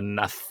 Yeah. And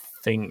I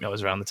think that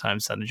was around the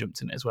time Senna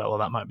jumped in it as well. Well,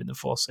 that might have been the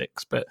 4.6,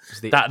 but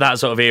that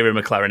sort of era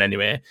McLaren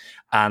anyway.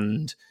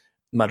 And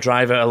my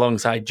driver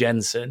alongside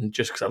Jenson,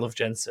 just because I love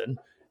Jenson,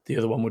 the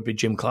other one would be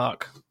Jim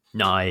Clark.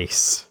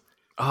 Nice.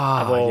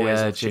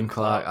 Jim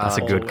Clark. That's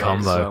a good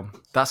combo. So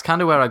that's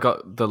kind of where I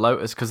got the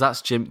Lotus, because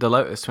the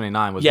Lotus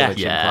 29 was one of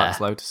Jim Clark's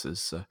Lotuses.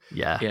 So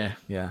Yeah.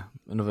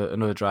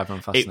 Another driver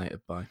I'm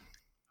fascinated by.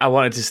 I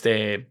wanted to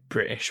stay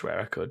British where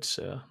I could,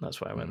 so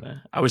that's why I went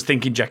there. I was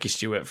thinking Jackie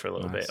Stewart for a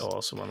little bit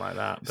or someone like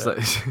that. But...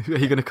 are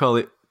you going to call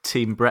it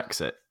Team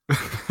Brexit? So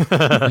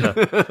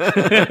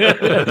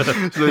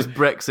it's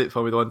Brexit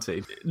Formula One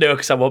team. No,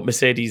 because I want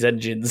Mercedes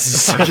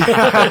engines. That's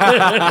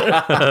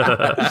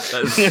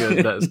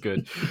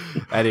good.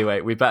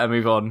 Anyway, we better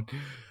move on.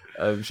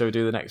 Shall we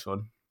do the next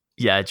one?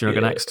 Yeah, do you want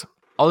to go next?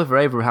 Oliver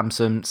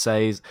Abrahamson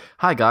says,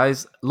 "Hi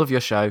guys, love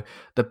your show.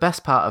 The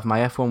best part of my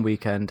F1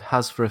 weekend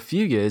has for a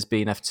few years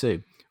been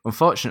F2.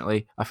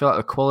 Unfortunately, I feel like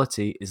the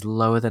quality is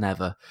lower than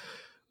ever.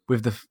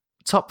 With the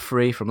top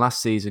three from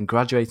last season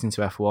graduating to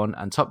F1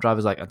 and top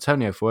drivers like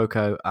Antonio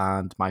Fuoco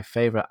and my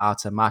favourite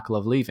Artem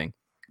Markelov leaving.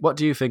 What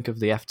do you think of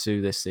the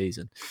F2 this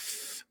season?"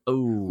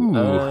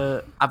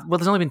 Well,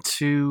 there's only been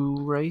 2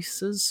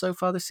 races so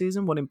far this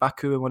season, one in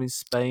Baku and one in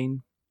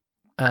Spain.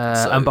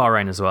 And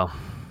Bahrain as well.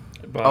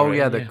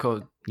 They're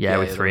called...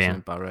 we're 3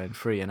 in. Bahrain,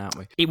 3 in, aren't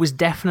we? It was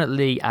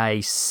definitely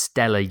a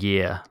stellar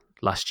year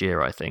last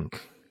year, I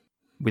think,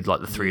 with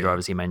like the 3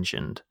 drivers he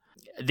mentioned.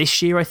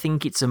 This year, I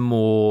think it's a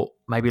more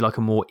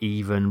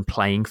even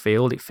playing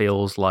field. It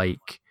feels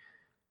like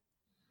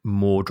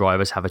more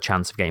drivers have a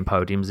chance of getting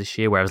podiums this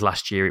year, whereas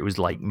last year it was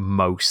like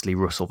mostly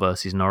Russell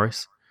versus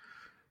Norris.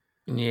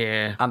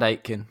 Yeah. And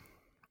Aitken.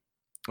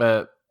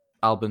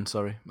 Albon,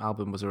 sorry.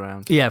 Albon was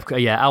around. Yeah,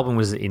 Albon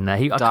was in there.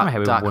 I can't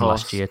remember who won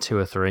last year, 2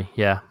 or 3.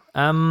 Yeah.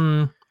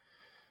 I'm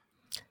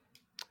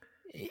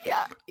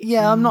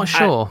not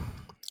sure.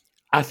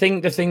 I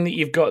think the thing that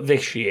you've got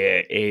this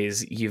year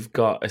is you've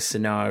got a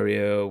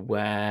scenario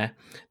where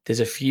there's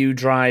a few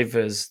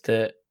drivers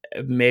that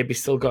maybe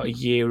still got a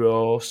year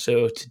or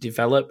so to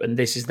develop, and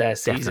this is their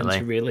season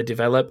to really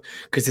develop,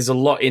 because there's a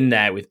lot in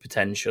there with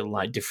potential.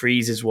 Like De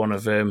Vries is one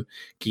of them,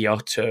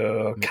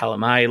 Giotto,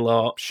 Callum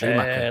Ilott,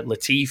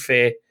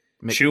 Latifi,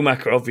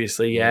 Schumacher,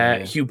 obviously,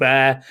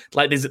 Hubert.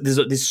 Like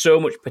there's so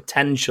much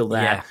potential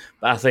there. Yeah.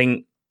 But I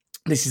think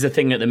this is the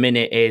thing at the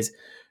minute is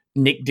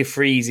Nick De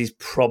Vries is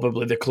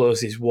probably the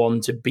closest one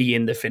to be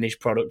in the finished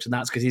product, and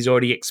that's because he's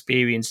already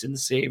experienced in the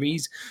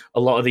series. A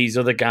lot of these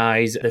other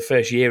guys, the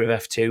first year of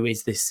F2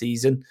 is this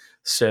season.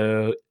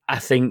 So I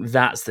think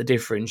that's the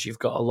difference. You've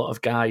got a lot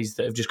of guys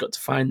that have just got to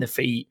find their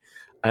feet,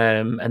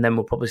 and then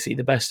we'll probably see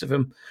the best of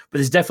them. But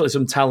there's definitely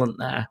some talent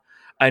there.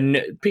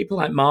 And people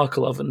like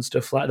Markelov and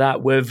stuff like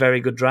that were very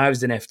good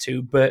drivers in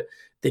F2, but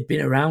they'd been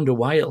around a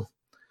while.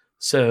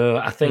 So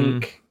I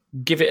think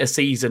give it a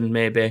season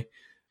maybe,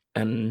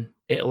 and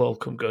it'll all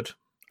come good.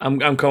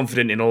 I'm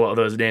confident in a lot of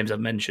those names I've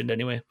mentioned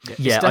anyway.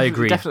 Yeah, I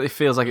agree. It definitely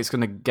feels like it's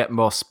going to get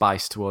more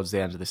spice towards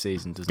the end of the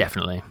season, doesn't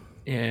Definitely.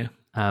 Yeah.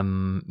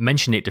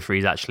 Mention Nick de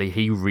Vries, actually.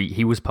 He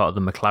was part of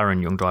the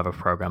McLaren Young Driver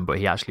program, but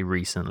he actually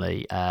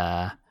recently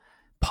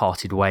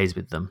parted ways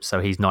with them. So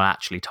he's not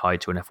actually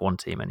tied to an F1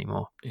 team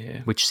anymore,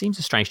 which seems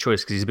a strange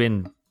choice because he's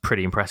been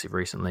pretty impressive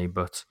recently.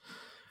 But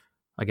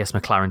I guess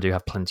McLaren do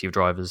have plenty of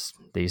drivers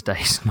these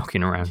days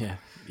knocking around. Yeah.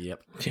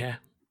 Yep.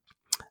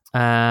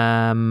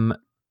 Yeah.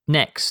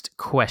 Next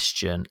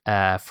question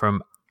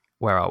from,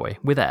 where are we?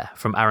 We're there.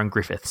 From Aaron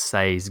Griffiths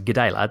says,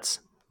 "G'day, lads."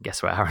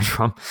 Guess where Aaron's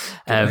from.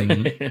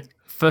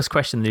 First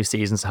question of the new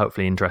season, so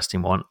hopefully an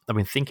interesting one. I've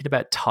been thinking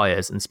about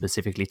tyres and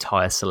specifically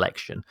tyre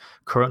selection.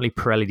 Currently,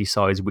 Pirelli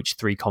decides which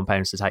 3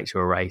 compounds to take to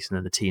a race, and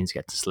then the teams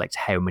get to select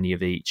how many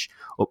of each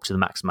up to the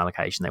maximum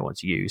allocation they want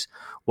to use.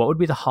 What would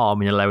be the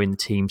harm in allowing the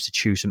teams to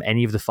choose from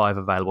any of the 5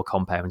 available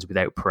compounds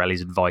without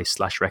Pirelli's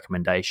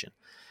advice/recommendation?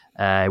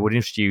 It would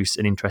introduce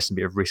an interesting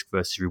bit of risk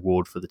versus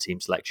reward for the team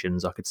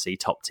selections. I could see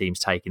top teams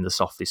taking the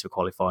softest for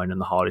qualifying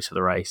and the hardest for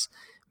the race,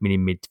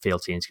 meaning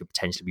midfield teams could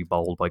potentially be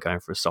bold by going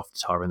for a softer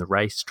tyre in the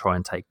race to try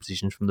and take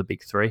positions from the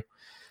big 3.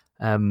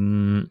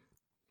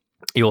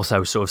 He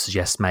also sort of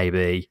suggests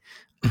maybe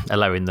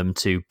allowing them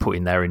to put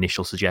in their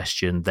initial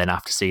suggestion, then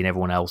after seeing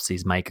everyone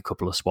else's, make a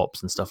couple of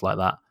swaps and stuff like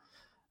that.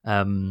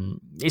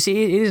 It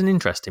is an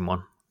interesting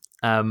one.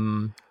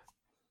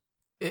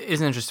 It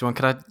is an interesting one.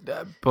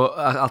 But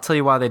I'll tell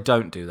you why they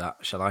don't do that,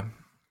 shall I?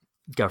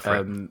 Go for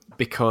it.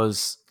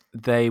 Because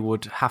they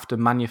would have to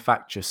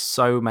manufacture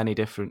so many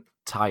different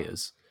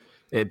tyres.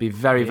 It'd be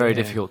very, very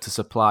difficult to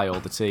supply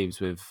all the teams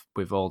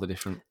with all the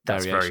different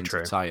variations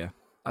of tyre.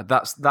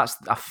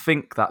 I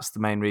think that's the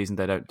main reason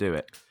they don't do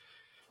it.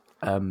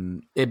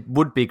 It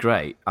would be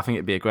great. I think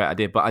it'd be a great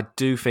idea. But I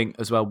do think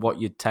as well what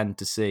you'd tend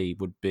to see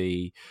would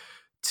be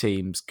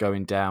teams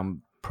going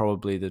down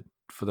probably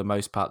for the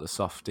most part the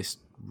softest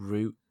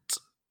route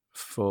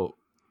for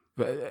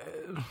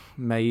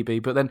maybe.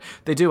 But then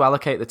they do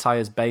allocate the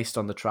tyres based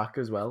on the track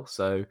as well.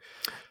 So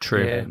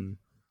true.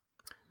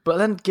 But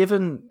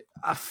then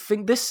I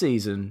think this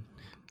season,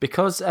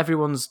 because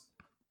everyone's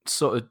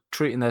sort of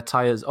treating their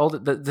tyres,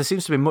 there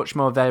seems to be much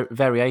more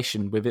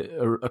variation with it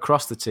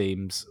across the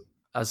teams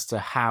as to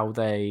how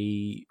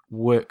they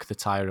work the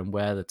tyre and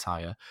wear the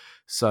tyre.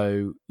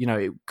 So,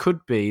 it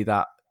could be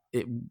that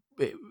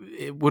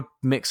it would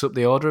mix up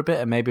the order a bit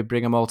and maybe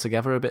bring them all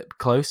together a bit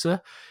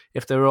closer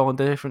if they're all on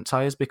the different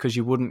tyres, because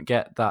you wouldn't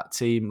get that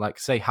team, like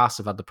say Haas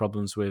have had the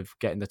problems with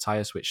getting the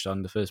tyre switched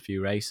on the first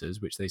few races,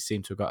 which they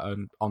seem to have got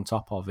on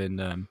top of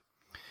in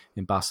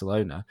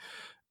Barcelona.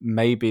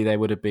 Maybe they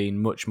would have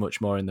been much,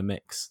 much more in the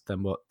mix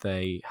than what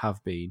they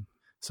have been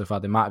so far.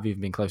 They might have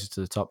even been closer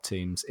to the top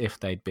teams if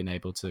they'd been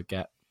able to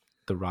get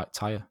the right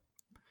tyre.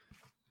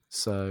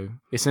 So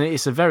it's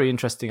a very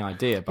interesting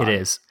idea, but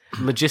it is.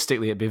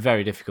 Logistically, it'd be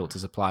very difficult to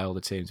supply all the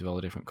teams with all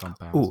the different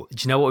compounds. Ooh,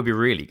 do you know what would be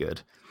really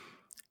good?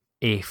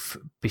 If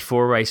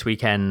before race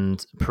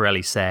weekend,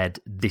 Pirelli said,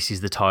 this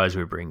is the tyres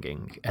we're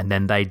bringing, and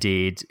then they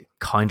did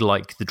kind of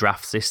like the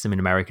draft system in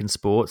American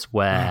sports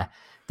where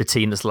the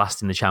team that's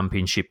last in the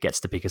championship gets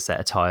to pick a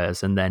set of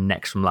tyres, and then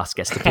next from last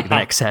gets to pick the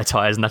next set of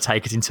tyres, and they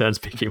take it in turns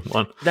picking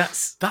one.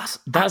 That's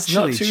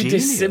not too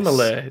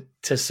dissimilar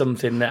to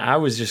something that I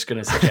was just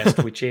going to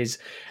suggest, which is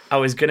I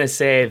was going to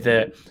say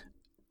that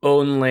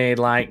only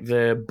like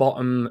the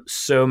bottom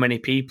so many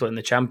people in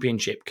the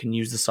championship can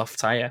use the soft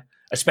tyre,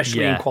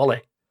 especially in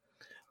quali.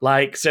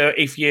 Like, so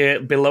if you're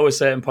below a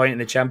certain point in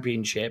the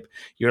championship,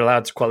 you're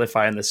allowed to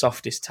qualify on the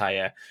softest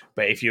tyre.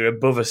 But if you're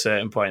above a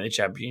certain point in the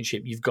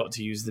championship, you've got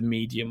to use the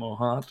medium or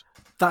hard.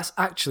 That's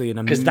actually an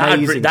amazing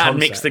because that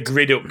mixed the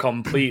grid up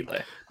completely.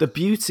 The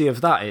beauty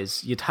of that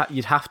is you'd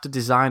have to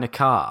design a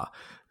car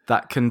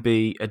that can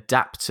be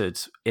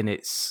adapted in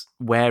its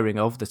wearing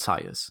of the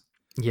tyres.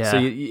 Yeah. So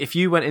if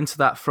you went into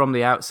that from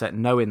the outset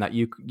knowing that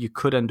you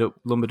could end up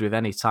lumbered with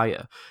any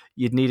tyre,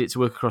 you'd need it to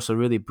work across a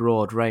really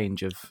broad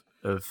range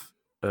of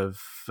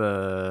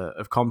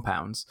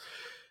compounds.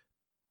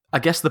 I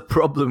guess the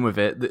problem with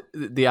it,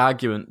 the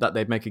argument that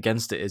they'd make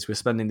against it is we're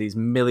spending these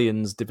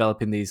millions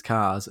developing these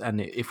cars,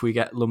 and if we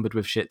get lumbered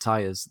with shit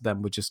tyres,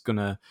 then we're just going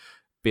to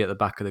be at the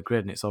back of the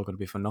grid and it's all going to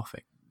be for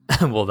nothing.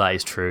 Well, that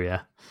is true,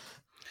 yeah.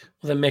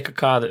 Well, then make a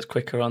car that's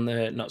quicker on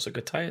the not so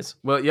good tyres.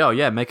 Well,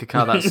 yeah, make a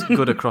car that's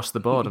good across the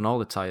board on all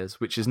the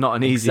tyres, which is not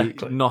an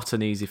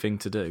easy thing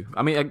to do.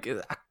 I mean,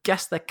 I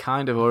guess they're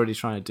kind of already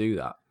trying to do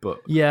that,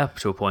 but yeah,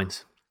 to a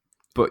point.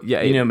 But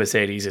yeah,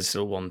 Mercedes is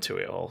still one to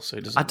it all, so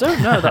it doesn't. I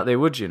don't know that they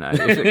would,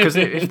 because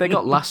if they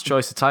got last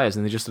choice of tyres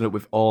and they just ended up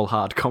with all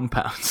hard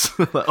compounds,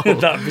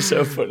 that'd be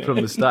so funny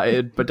from the start.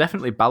 It'd but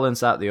definitely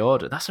balance out the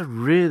order. That's a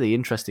really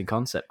interesting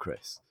concept,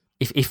 Chris.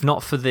 If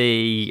not for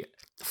the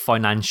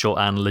financial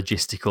and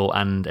logistical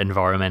and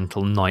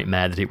environmental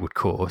nightmare that it would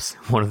cause,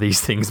 one of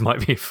these things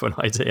might be a fun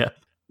idea.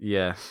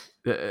 Yeah.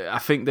 I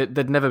think that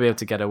they'd never be able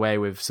to get away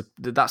with.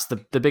 That's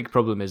the big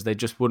problem is they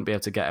just wouldn't be able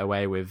to get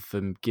away with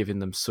them giving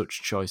them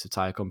such choice of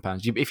tyre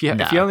compounds. If you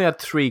only had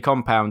 3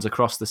 compounds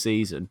across the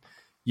season,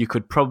 you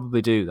could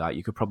probably do that.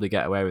 You could probably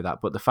get away with that.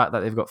 But the fact that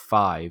they've got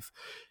 5,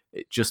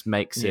 it just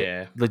makes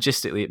it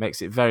logistically, it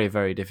makes it very,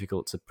 very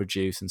difficult to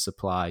produce and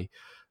supply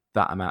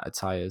that amount of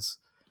tyres.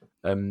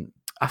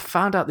 I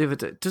found out the other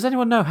day. Does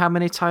anyone know how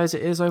many tyres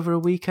it is over a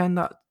weekend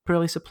that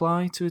Pirelli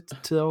supply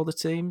to all the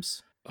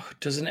teams?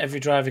 Doesn't every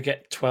driver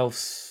get 12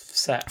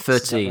 sets?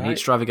 13. Right?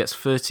 Each driver gets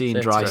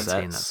 13 dry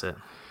 13, sets.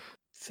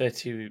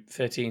 That's it.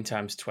 13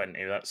 times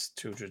 20, that's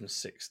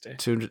 260.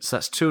 So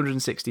that's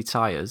 260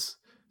 tyres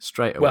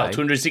straight away. Well,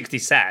 260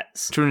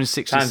 sets.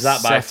 260 times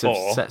that by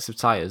 4. Sets of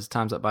tyres,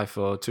 times that by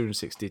 4.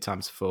 260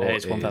 times 4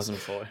 it's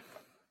 1,040.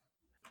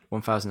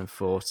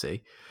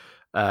 1,040.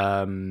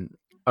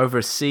 Over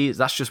a season,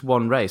 that's just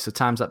one race. So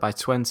times that by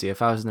 20,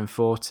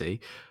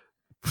 1,040.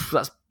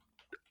 That's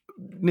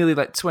nearly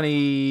like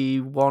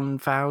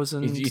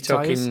 21,000 You're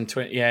talking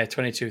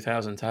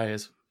 22,000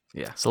 tyres.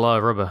 Yeah. It's a lot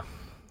of rubber.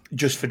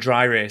 Just for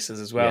dry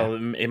races as well.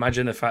 Yeah.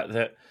 Imagine the fact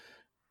that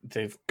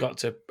they've got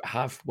to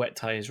have wet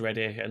tyres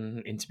ready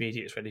and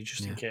intermediates ready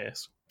just in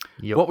case.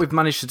 Yep. What we've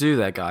managed to do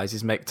there, guys,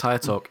 is make Tyre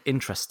Talk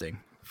interesting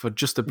for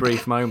just a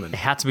brief moment. It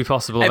had to be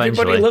possible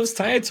Everybody eventually. loves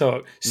Tyre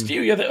Talk.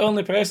 Stu, you're the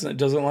only person that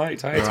doesn't like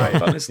Tyre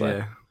Talk, honestly.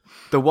 Yeah.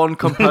 The one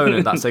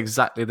component that's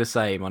exactly the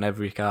same on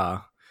every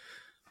car.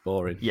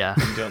 Boring. Yeah.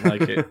 You don't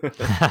like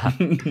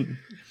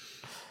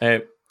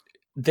it.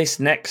 This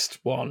next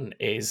one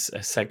is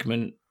a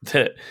segment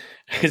that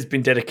has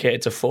been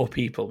dedicated to 4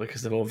 people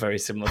because they're all very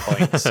similar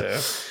points. So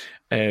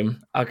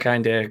I'll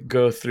kind of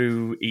go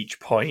through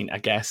each point, I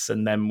guess,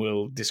 and then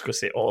we'll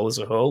discuss it all as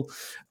a whole.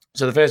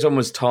 So the first one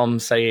was Tom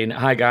saying,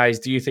 "Hi guys,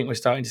 do you think we're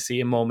starting to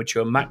see a more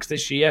mature Max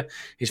this year?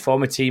 His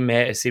former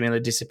teammate has seemingly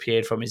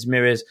disappeared from his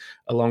mirrors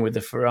along with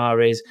the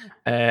Ferraris.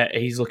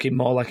 He's looking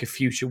more like a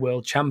future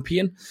world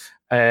champion."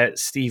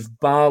 Steve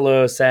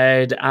Barlow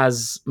said,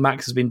 "As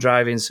Max has been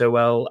driving so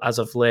well as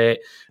of late,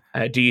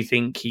 do you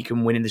think he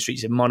can win in the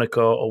streets of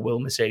Monaco, or will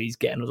Mercedes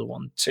get another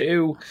one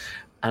too?"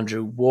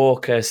 Andrew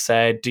Walker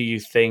said, "Do you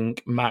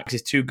think Max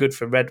is too good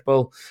for Red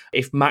Bull?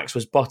 If Max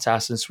was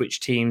Bottas and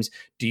switched teams,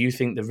 do you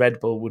think the Red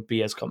Bull would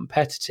be as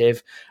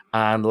competitive?"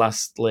 And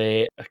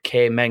lastly,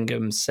 Kay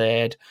Mengham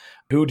said,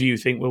 "Who do you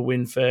think will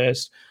win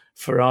first,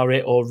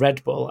 Ferrari or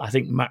Red Bull? I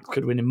think Max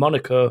could win in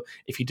Monaco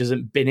if he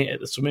doesn't bin it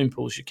at the swimming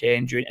pool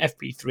chicane during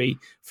FP3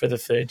 for the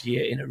 3rd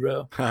year in a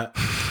row."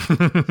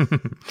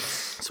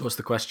 So what's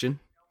the question?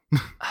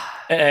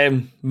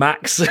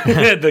 Max.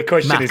 The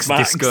question is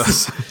Max.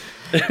 Discuss.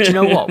 Do you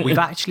know what? We've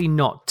actually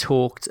not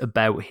talked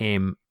about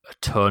him a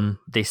ton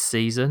this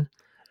season.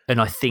 And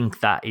I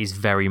think that is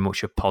very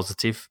much a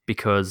positive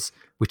because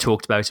we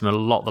talked about him a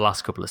lot the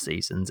last couple of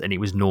seasons, and it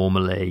was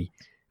normally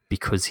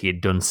because he had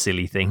done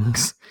silly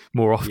things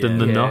more often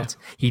than not.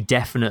 He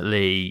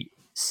definitely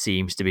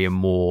seems to be a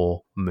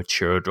more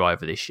mature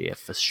driver this year,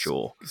 for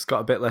sure. He's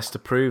got a bit less to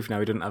prove now.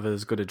 He doesn't have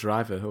as good a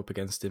driver up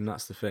against him.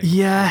 That's the thing.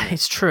 Yeah,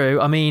 it's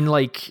true. I mean,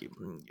 like,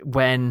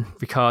 when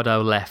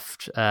Ricciardo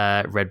left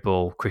Red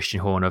Bull, Christian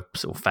Horner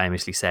sort of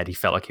famously said he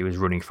felt like he was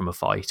running from a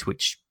fight,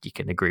 which you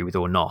can agree with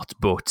or not,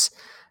 but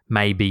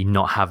maybe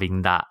not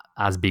having that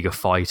as big a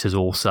fight has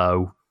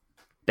also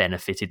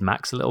benefited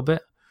Max a little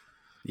bit.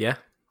 Yeah.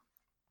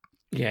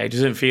 Yeah, it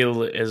doesn't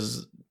feel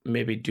as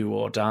maybe do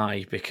or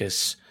die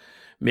because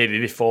maybe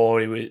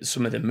before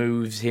some of the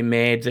moves he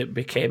made that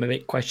became a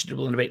bit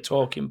questionable and a bit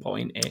talking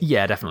point.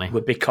 Yeah, definitely.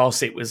 But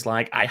because it was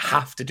like, I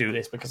have to do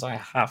this because I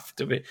have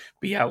to be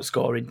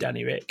outscoring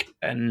Danny Ric.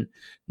 And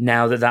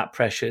now that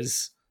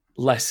pressure's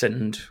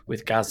lessened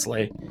with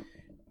Gasly,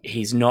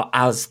 he's not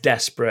as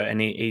desperate and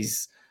he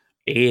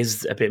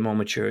is a bit more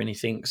mature and he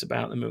thinks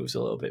about the moves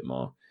a little bit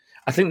more.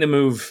 I think the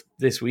move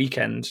this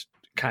weekend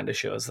kind of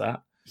shows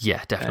that.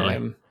 Yeah,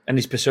 definitely. And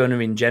his persona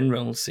in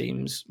general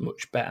seems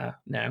much better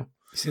now.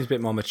 He seems a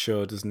bit more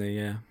mature, doesn't he?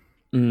 Yeah.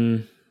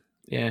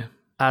 Yeah.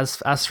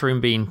 As for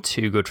him being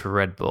too good for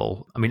Red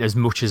Bull, I mean, as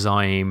much as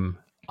I am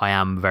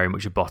very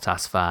much a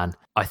Bottas fan,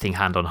 I think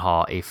hand on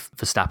heart, if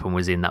Verstappen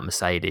was in that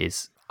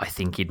Mercedes, I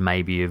think he'd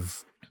maybe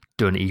have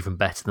done even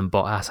better than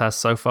Bottas has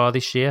so far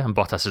this year. And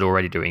Bottas is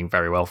already doing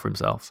very well for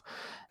himself.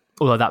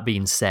 Although that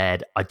being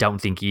said, I don't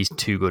think he's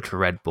too good for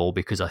Red Bull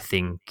because I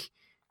think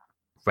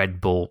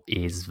Red Bull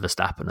is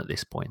Verstappen at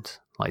this point.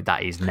 Like,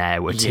 that is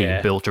now a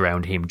team built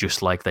around him,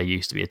 just like they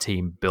used to be a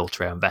team built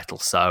around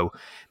Vettel. So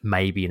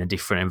maybe in a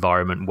different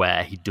environment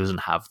where he doesn't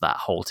have that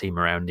whole team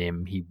around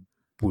him, he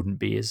wouldn't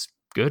be as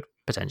good,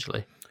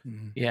 potentially.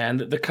 Yeah,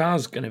 and the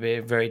car's going to be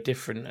very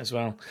different as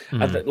well.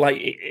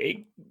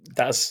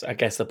 That's, I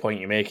guess, the point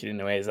you're making in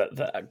a way, is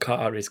that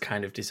car is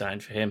kind of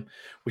designed for him,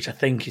 which I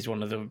think is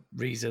one of the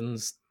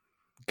reasons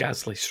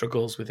Gasly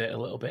struggles with it a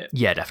little bit.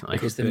 Yeah, definitely.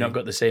 Because they've not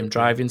got the same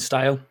driving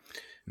style.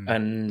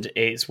 And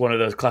it's one of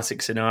those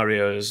classic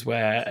scenarios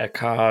where a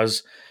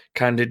car's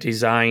kind of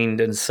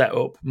designed and set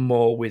up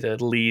more with a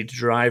lead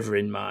driver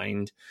in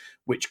mind,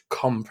 which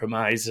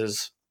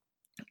compromises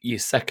your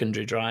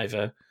secondary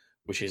driver,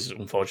 which is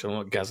unfortunately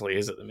what Gasly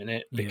is at the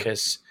minute,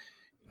 because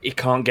he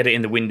can't get it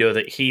in the window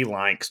that he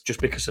likes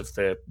just because of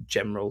the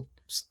general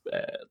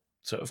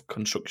sort of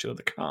construction of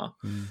the car.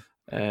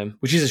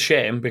 which is a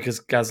shame because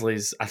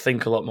Gasly's, I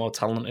think, a lot more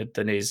talented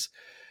than his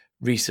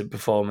recent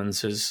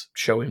performances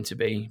show him to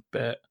be.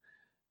 But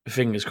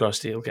fingers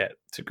crossed he'll get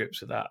to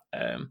grips with that.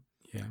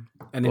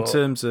 And in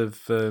terms of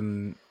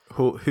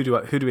who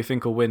do we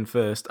think will win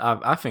first?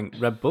 I think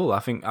Red Bull. I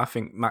think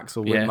Max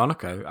will win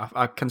Monaco.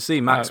 I can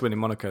see Max winning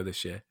Monaco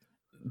this year.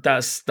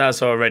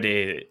 That's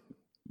already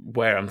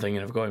where I'm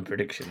thinking of going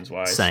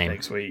predictions-wise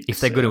next week.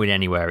 If they're going to win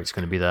anywhere, it's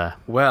going to be there.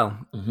 Well,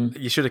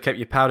 you should have kept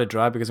your powder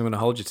dry because I'm going to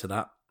hold you to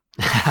that.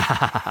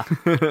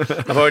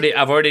 I've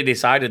already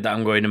decided that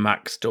I'm going to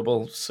Max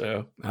double.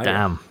 So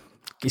damn.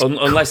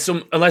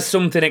 Unless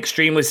something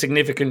extremely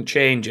significant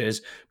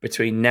changes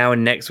between now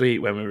and next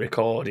week when we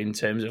record, in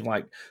terms of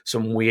like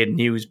some weird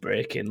news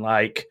breaking,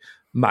 like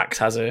Max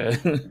has a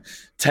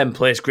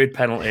 10-place grid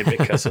penalty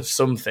because of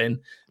something,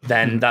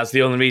 then that's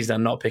the only reason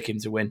I'm not picking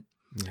to win.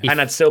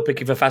 And I'd still pick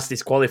him for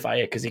fastest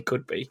qualifier because he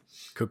could be.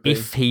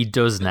 If he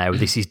does now,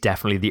 this is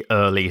definitely the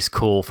earliest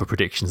call for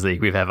Predictions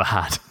League we've ever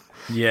had.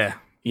 Yeah.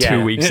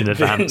 2 weeks in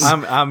advance.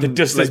 The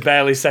dust is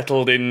barely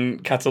settled in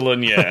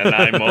Catalonia, and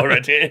I'm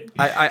already.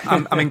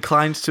 I'm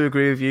inclined to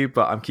agree with you,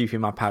 but I'm keeping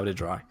my powder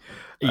dry.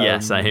 Yeah,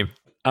 same.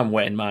 I'm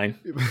wetting mine.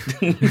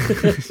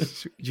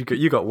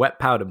 You got wet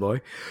powder,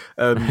 boy.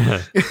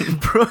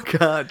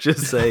 Brookhart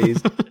just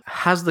says,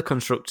 has the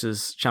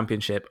Constructors'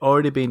 Championship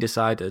already been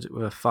decided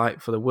with a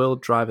fight for the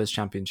World Drivers'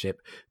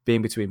 Championship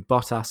being between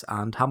Bottas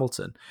and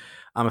Hamilton?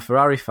 I'm a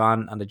Ferrari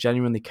fan and I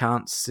genuinely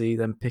can't see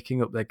them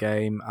picking up their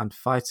game and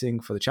fighting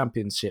for the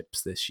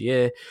championships this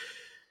year.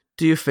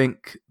 Do you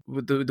think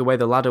the way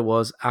the ladder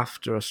was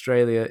after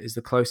Australia is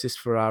the closest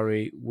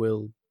Ferrari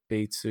will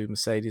be to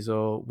Mercedes,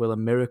 or will a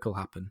miracle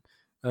happen?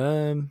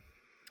 I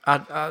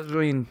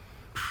mean,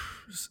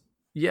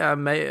 yeah,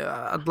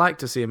 I'd like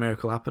to see a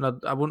miracle happen. I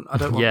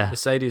don't want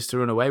Mercedes to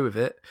run away with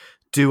it.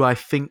 Do I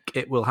think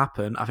it will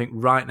happen? I think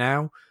right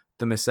now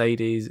the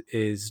Mercedes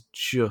is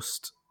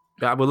just...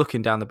 We're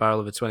looking down the barrel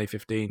of a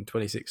 2015,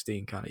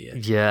 2016 kind of year.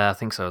 Yeah, I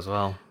think so as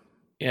well.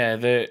 Yeah,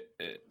 the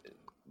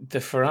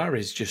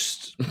Ferrari's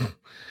just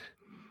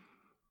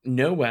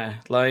nowhere.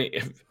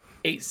 Like,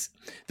 it's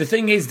the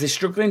thing is, they're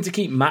struggling to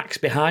keep Max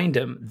behind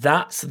them.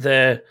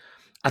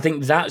 I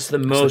think that's the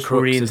most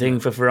worrying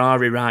thing for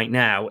Ferrari right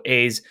now,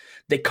 is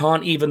they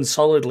can't even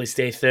solidly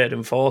stay third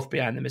and fourth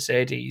behind the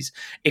Mercedes.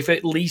 If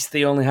at least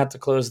they only had to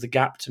close the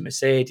gap to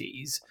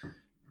Mercedes,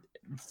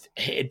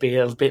 it'd be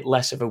a bit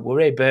less of a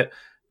worry. But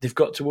they've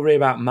got to worry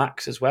about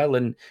Max as well.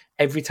 And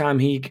every time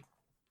he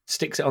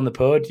sticks it on the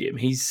podium,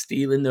 he's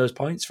stealing those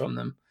points from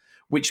them,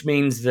 which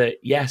means that,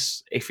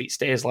 yes, if it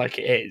stays like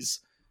it is,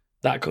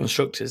 that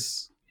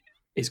Constructors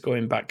is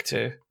going back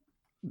to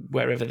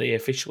wherever they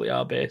officially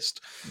are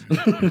based.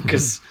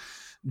 Because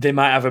they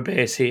might have a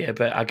base here,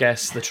 but I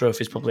guess the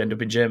trophies probably end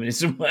up in Germany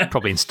somewhere.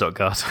 Probably in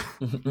Stuttgart.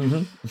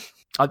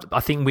 I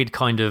think we'd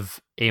kind of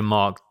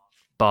earmarked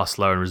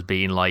Barcelona as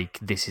being like,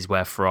 this is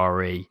where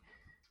Ferrari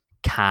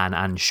can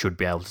and should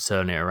be able to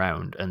turn it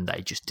around, and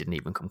they just didn't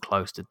even come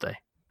close, did they?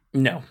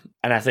 No,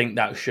 and I think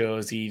that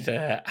shows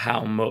either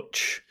how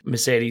much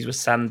Mercedes was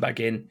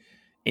sandbagging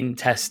in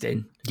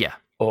testing,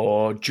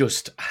 or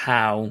just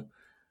how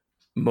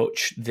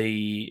much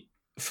the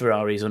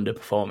Ferrari is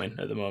underperforming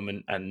at the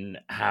moment, and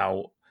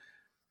how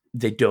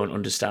they don't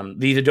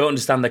understand. They either don't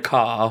understand the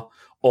car,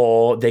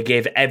 or they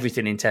gave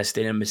everything in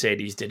testing and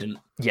Mercedes didn't.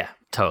 Yeah,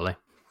 totally.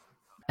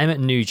 Emmett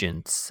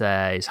Nugent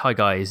says, hi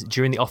guys,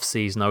 during the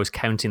off-season I was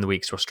counting the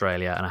weeks to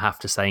Australia, and I have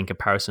to say, in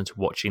comparison to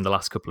watching the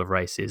last couple of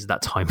races,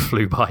 that time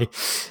flew by.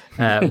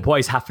 What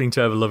is happening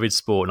to our beloved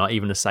sport? Not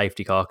even a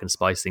safety car can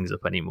spice things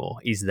up anymore.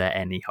 Is there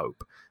any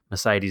hope?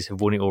 Mercedes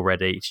have won it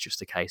already, it's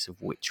just a case of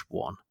which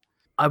one.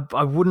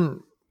 I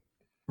wouldn't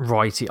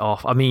write it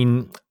off. I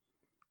mean,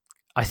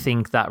 I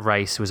think that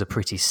race was a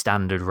pretty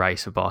standard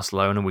race for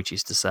Barcelona, which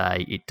is to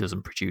say it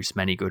doesn't produce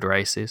many good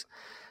races.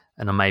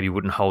 And I maybe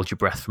wouldn't hold your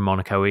breath for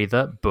Monaco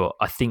either, but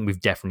I think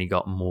we've definitely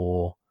got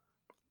more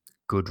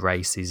good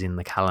races in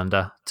the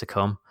calendar to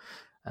come.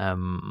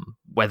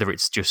 Whether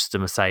it's just a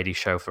Mercedes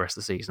show for the rest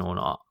of the season or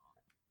not,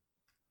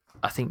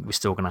 I think we're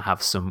still going to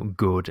have some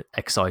good,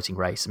 exciting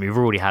races. I mean, we've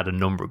already had a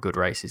number of good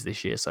races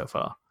this year so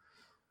far.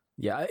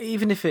 Yeah,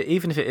 even if it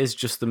is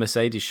just the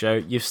Mercedes show,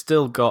 you've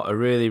still got a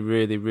really,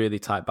 really, really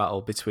tight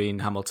battle between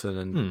Hamilton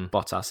and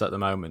Bottas at the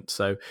moment.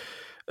 So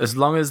as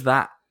long as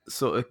that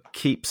sort of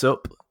keeps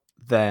up,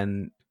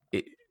 then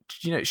it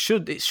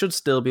should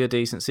still be a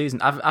decent season.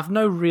 I've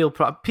no real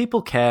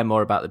people care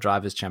more about the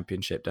Drivers'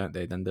 Championship, don't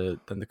they, than the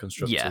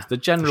Constructors? Yeah, the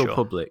general sure.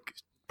 Public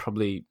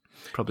probably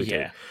do.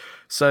 Yeah.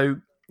 So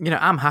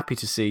I'm happy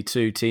to see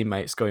two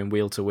teammates going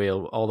wheel to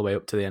wheel all the way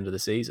up to the end of the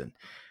season.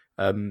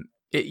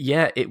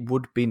 It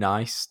would be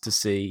nice to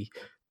see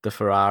the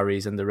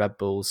Ferraris and the Red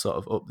Bulls sort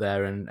of up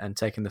there and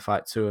taking the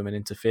fight to them and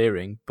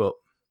interfering, but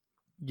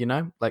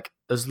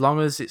as long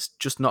as it's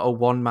just not a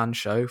one-man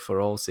show for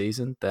all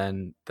season,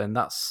 then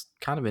that's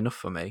kind of enough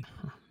for me.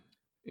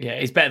 Yeah,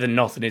 it's better than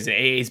nothing, isn't it?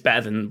 It is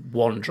better than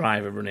one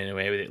driver running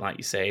away with it, like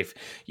you say.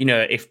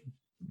 If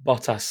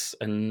Bottas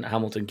and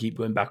Hamilton keep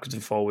going backwards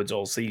and forwards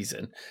all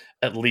season,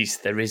 at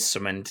least there is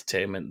some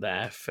entertainment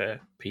there for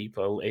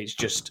people. It's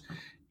just,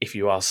 if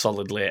you are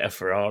solidly a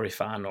Ferrari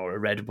fan or a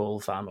Red Bull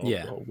fan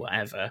or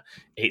whatever,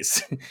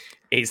 it's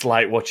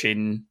like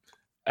watching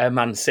a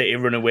Man City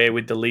run away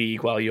with the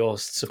league while you're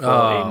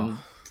supporting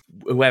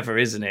whoever,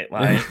 isn't it?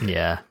 Like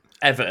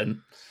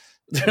Everton.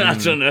 I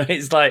don't know.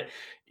 It's like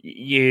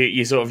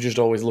you're sort of just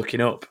always looking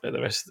up at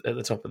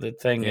the top of the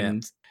thing. Yeah.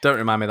 And Don't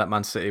remind me that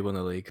Man City won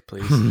the league,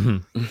 please.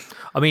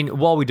 I mean,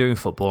 while we're doing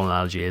football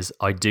analogies,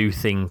 I do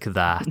think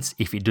that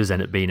if it does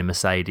end up being a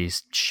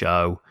Mercedes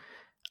show,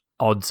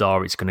 odds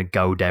are it's going to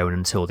go down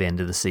until the end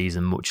of the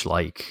season, much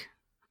like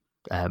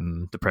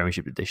the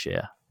Premiership did this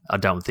year. I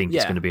don't think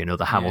it's going to be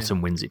another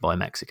Hamilton wins it by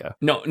Mexico.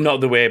 Not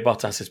the way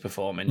Bottas is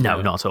performing.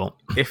 No, not at all.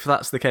 If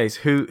that's the case,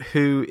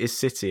 who is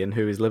City and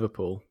who is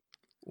Liverpool?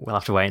 We'll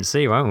have to wait and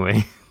see, won't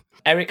we?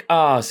 Eric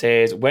R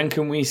says, when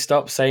can we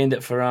stop saying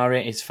that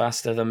Ferrari is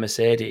faster than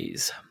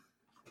Mercedes?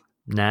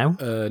 Now?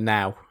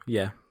 Now,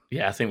 yeah.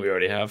 Yeah, I think we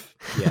already have.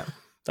 Yeah.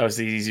 That was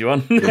the easy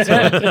one.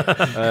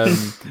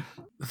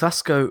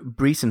 Vasco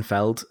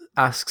Breitenfeld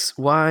asks,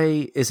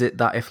 why is it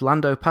that if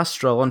Lando passed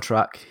Stroll on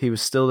track, he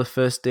was still the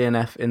first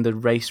DNF in the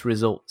race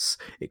results?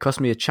 It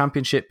cost me a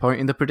championship point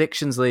in the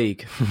predictions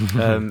league.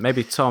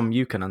 Maybe, Tom,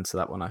 you can answer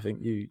that one. I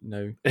think you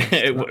know.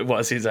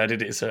 What, since I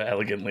did it so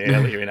elegantly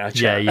earlier in our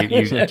chat.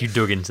 Yeah, you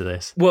dug into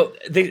this. Well,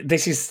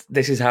 this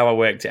is how I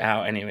worked it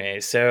out anyway.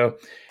 So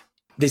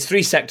there's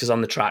 3 sectors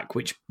on the track,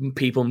 which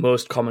people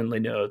most commonly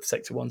know,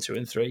 sector 1, 2,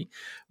 and 3.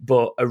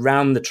 But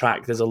around the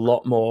track, there's a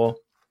lot more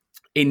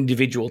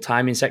individual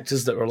timing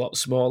sectors that are a lot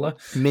smaller.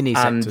 Mini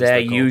sectors. And they're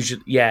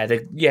usually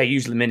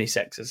usually mini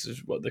sectors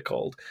is what they're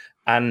called.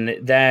 And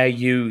they're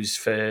used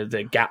for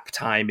the gap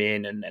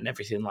timing and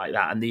everything like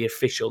that, and the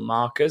official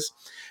markers.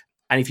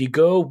 And if you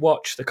go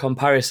watch the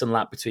comparison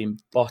lap between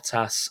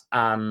Bottas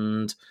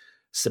and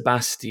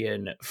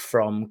Sebastian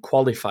from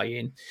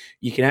qualifying,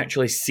 you can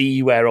actually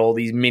see where all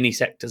these mini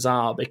sectors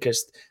are,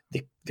 because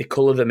they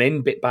colour them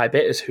in bit by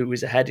bit as who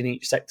is ahead in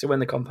each sector when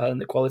they're comparing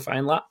the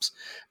qualifying laps.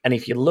 And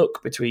if you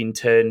look between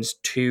turns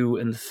 2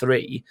 and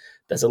 3,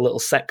 there's a little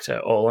sector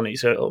all on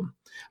its own.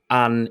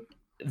 And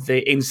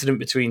the incident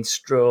between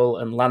Stroll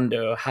and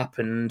Lando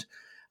happened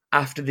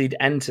after they'd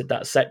entered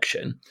that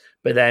section,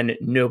 but then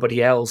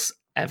nobody else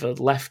ever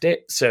left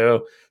it.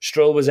 So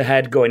Stroll was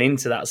ahead going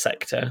into that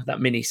sector,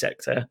 that mini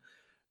sector,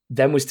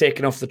 then was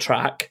taken off the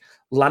track.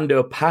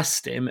 Lando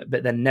passed him,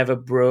 but then never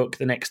broke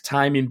the next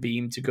timing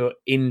beam to go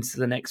into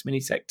the next mini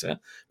sector,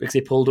 because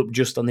he pulled up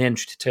just on the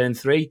entry to turn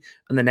 3,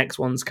 and the next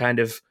one's kind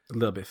of a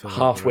little bit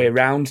halfway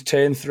around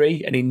turn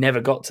 3, and he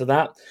never got to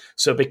that.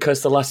 So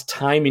because the last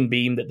timing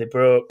beam that they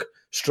broke,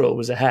 Stroll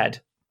was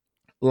ahead,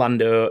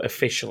 Lando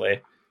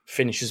officially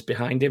finishes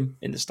behind him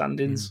in the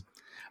standings.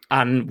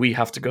 And we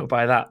have to go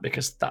by that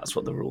because that's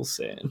what the rules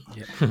say.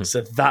 Yeah.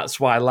 So that's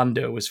why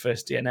Lando was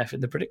first DNF in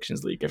the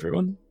predictions league,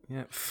 everyone.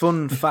 Yeah.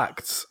 Fun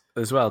facts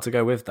as well to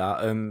go with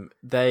that.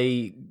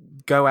 They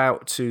go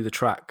out to the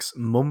tracks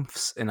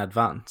months in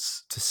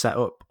advance to set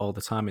up all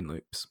the timing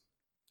loops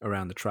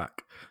around the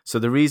track. So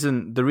the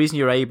reason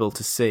you're able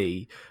to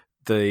see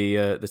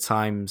the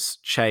times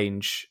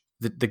change,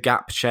 the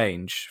gap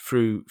change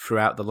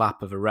throughout the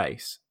lap of a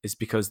race, is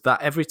because that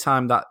every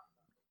time that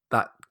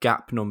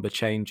gap number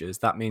changes,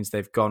 that means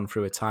they've gone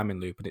through a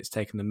timing loop and it's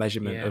taken the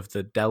measurement of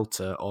the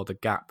delta or the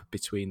gap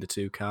between the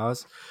 2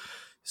 cars.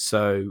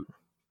 So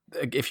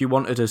if you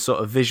wanted a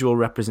sort of visual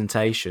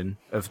representation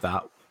of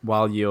that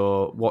while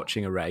you're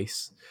watching a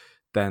race,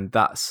 then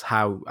that's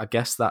how, I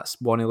guess that's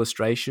one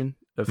illustration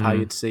of how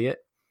you'd see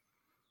it.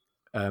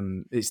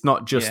 It's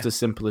not just as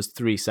simple as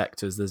 3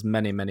 sectors. There's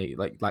many,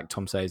 like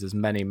Tom says, there's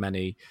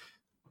many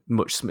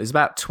it's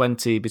about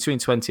 20, between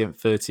 20 and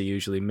 30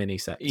 usually mini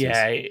sectors.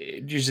 Yeah,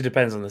 it usually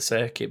depends on the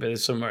circuit, but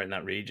there's somewhere in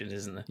that region,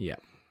 isn't there? Yeah.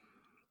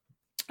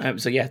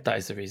 So yeah, that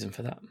is the reason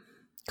for that.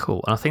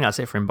 Cool. And I think that's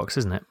it for Inbox,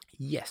 isn't it?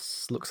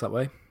 Yes, looks that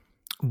way.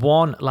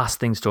 One last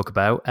thing to talk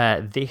about.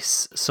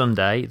 This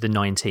Sunday, the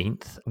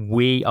 19th,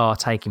 we are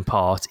taking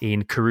part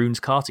in Caroon's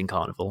Karting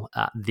Carnival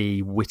at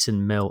the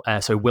Wilton Mill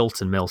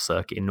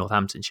circuit in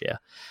Northamptonshire,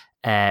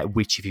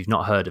 which, if you've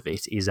not heard of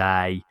it, is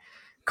a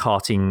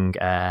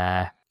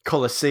karting...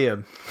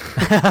 Colosseum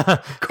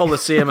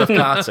of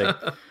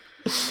karting.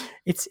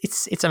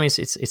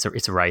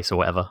 It's a race or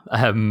whatever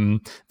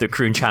that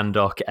Caroon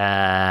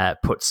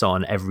Chandok puts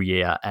on every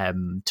year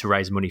to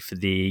raise money for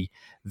the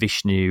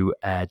Vishnu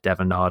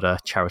Devananda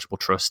Charitable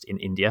Trust in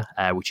India,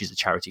 which is a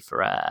charity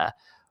for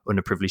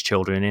underprivileged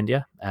children in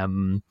India.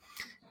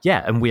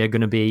 And we are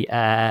going to be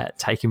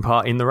taking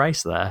part in the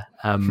race there.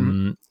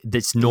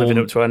 That's living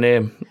up to our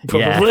name,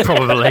 probably. Yeah,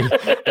 probably.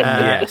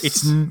 Yes.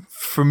 It's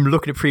from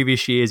looking at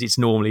previous years. It's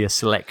normally a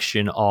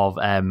selection of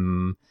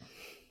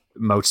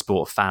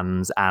motorsport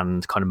fans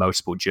and kind of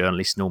motorsport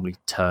journalists normally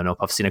turn up.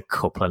 I've seen a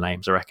couple of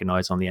names I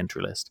recognise on the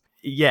entry list.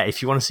 yeah,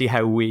 if you want to see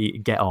how we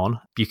get on,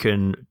 you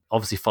can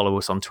obviously follow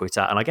us on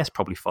Twitter, and I guess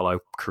probably follow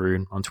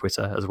Karoon on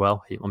Twitter as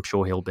well. I'm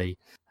sure he'll be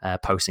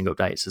posting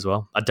updates as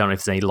well. I don't know if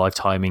there's any live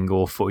timing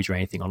or footage or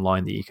anything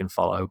online that you can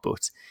follow,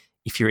 but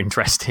if you're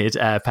interested,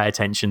 pay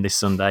attention this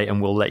Sunday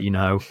and we'll let you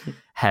know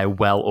how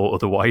well or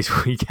otherwise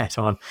we get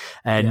on.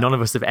 None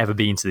of us have ever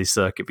been to this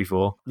circuit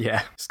before.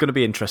 Yeah, it's going to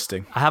be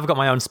interesting. I have got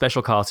my own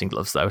special karting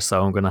gloves though,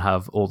 so I'm going to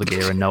have all the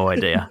gear and no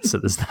idea. So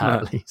there's that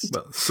at least.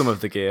 Well, some of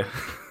the gear.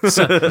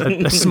 So,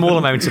 a small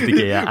amount of the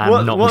gear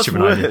and not much of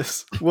an idea.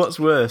 What's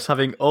worse,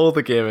 having all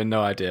the gear and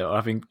no idea, or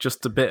having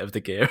just a bit of the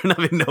gear and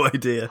having no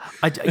idea?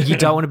 You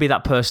don't want to be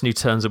that person who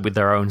turns up with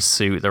their own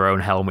suit, their own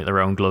helmet,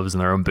 their own gloves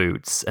and their own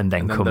boots and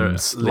then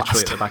comes literally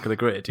last. at the back of the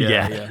grid.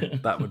 Yeah.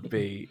 That would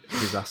be a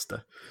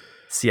disaster.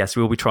 So yes,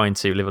 we'll be trying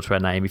to live up to our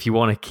name. If you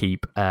want to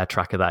keep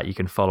track of that, you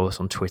can follow us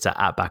on Twitter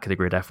at Back of the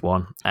Grid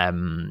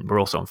F1. We're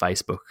also on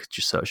Facebook.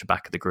 Just search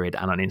Back of the Grid,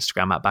 and on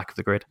Instagram at Back of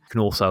the Grid. You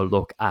can also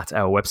look at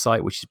our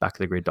website, which is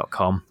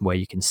backofthegrid.com, where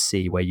you can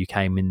see where you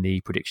came in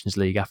the Predictions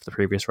League after the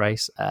previous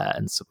race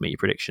and submit your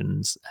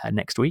predictions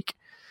next week.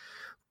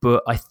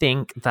 But I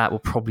think that will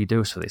probably do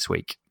us for this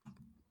week.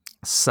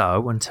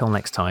 So until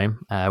next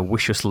time,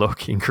 wish us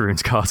luck in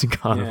Karoon's Karting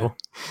Carnival,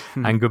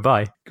 and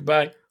goodbye.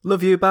 Goodbye.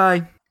 Love you.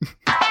 Bye.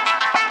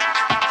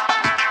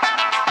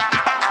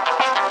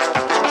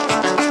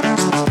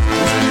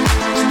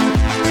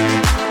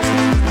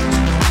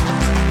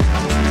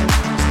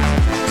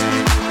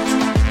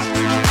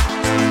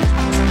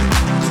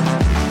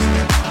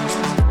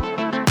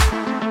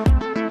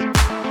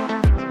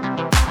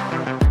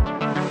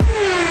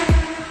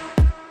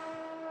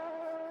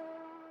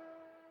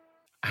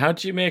 How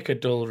do you make a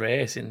dull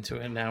race into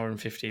an hour and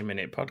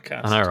 15-minute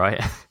podcast? I know,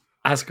 right?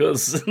 Ask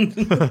us.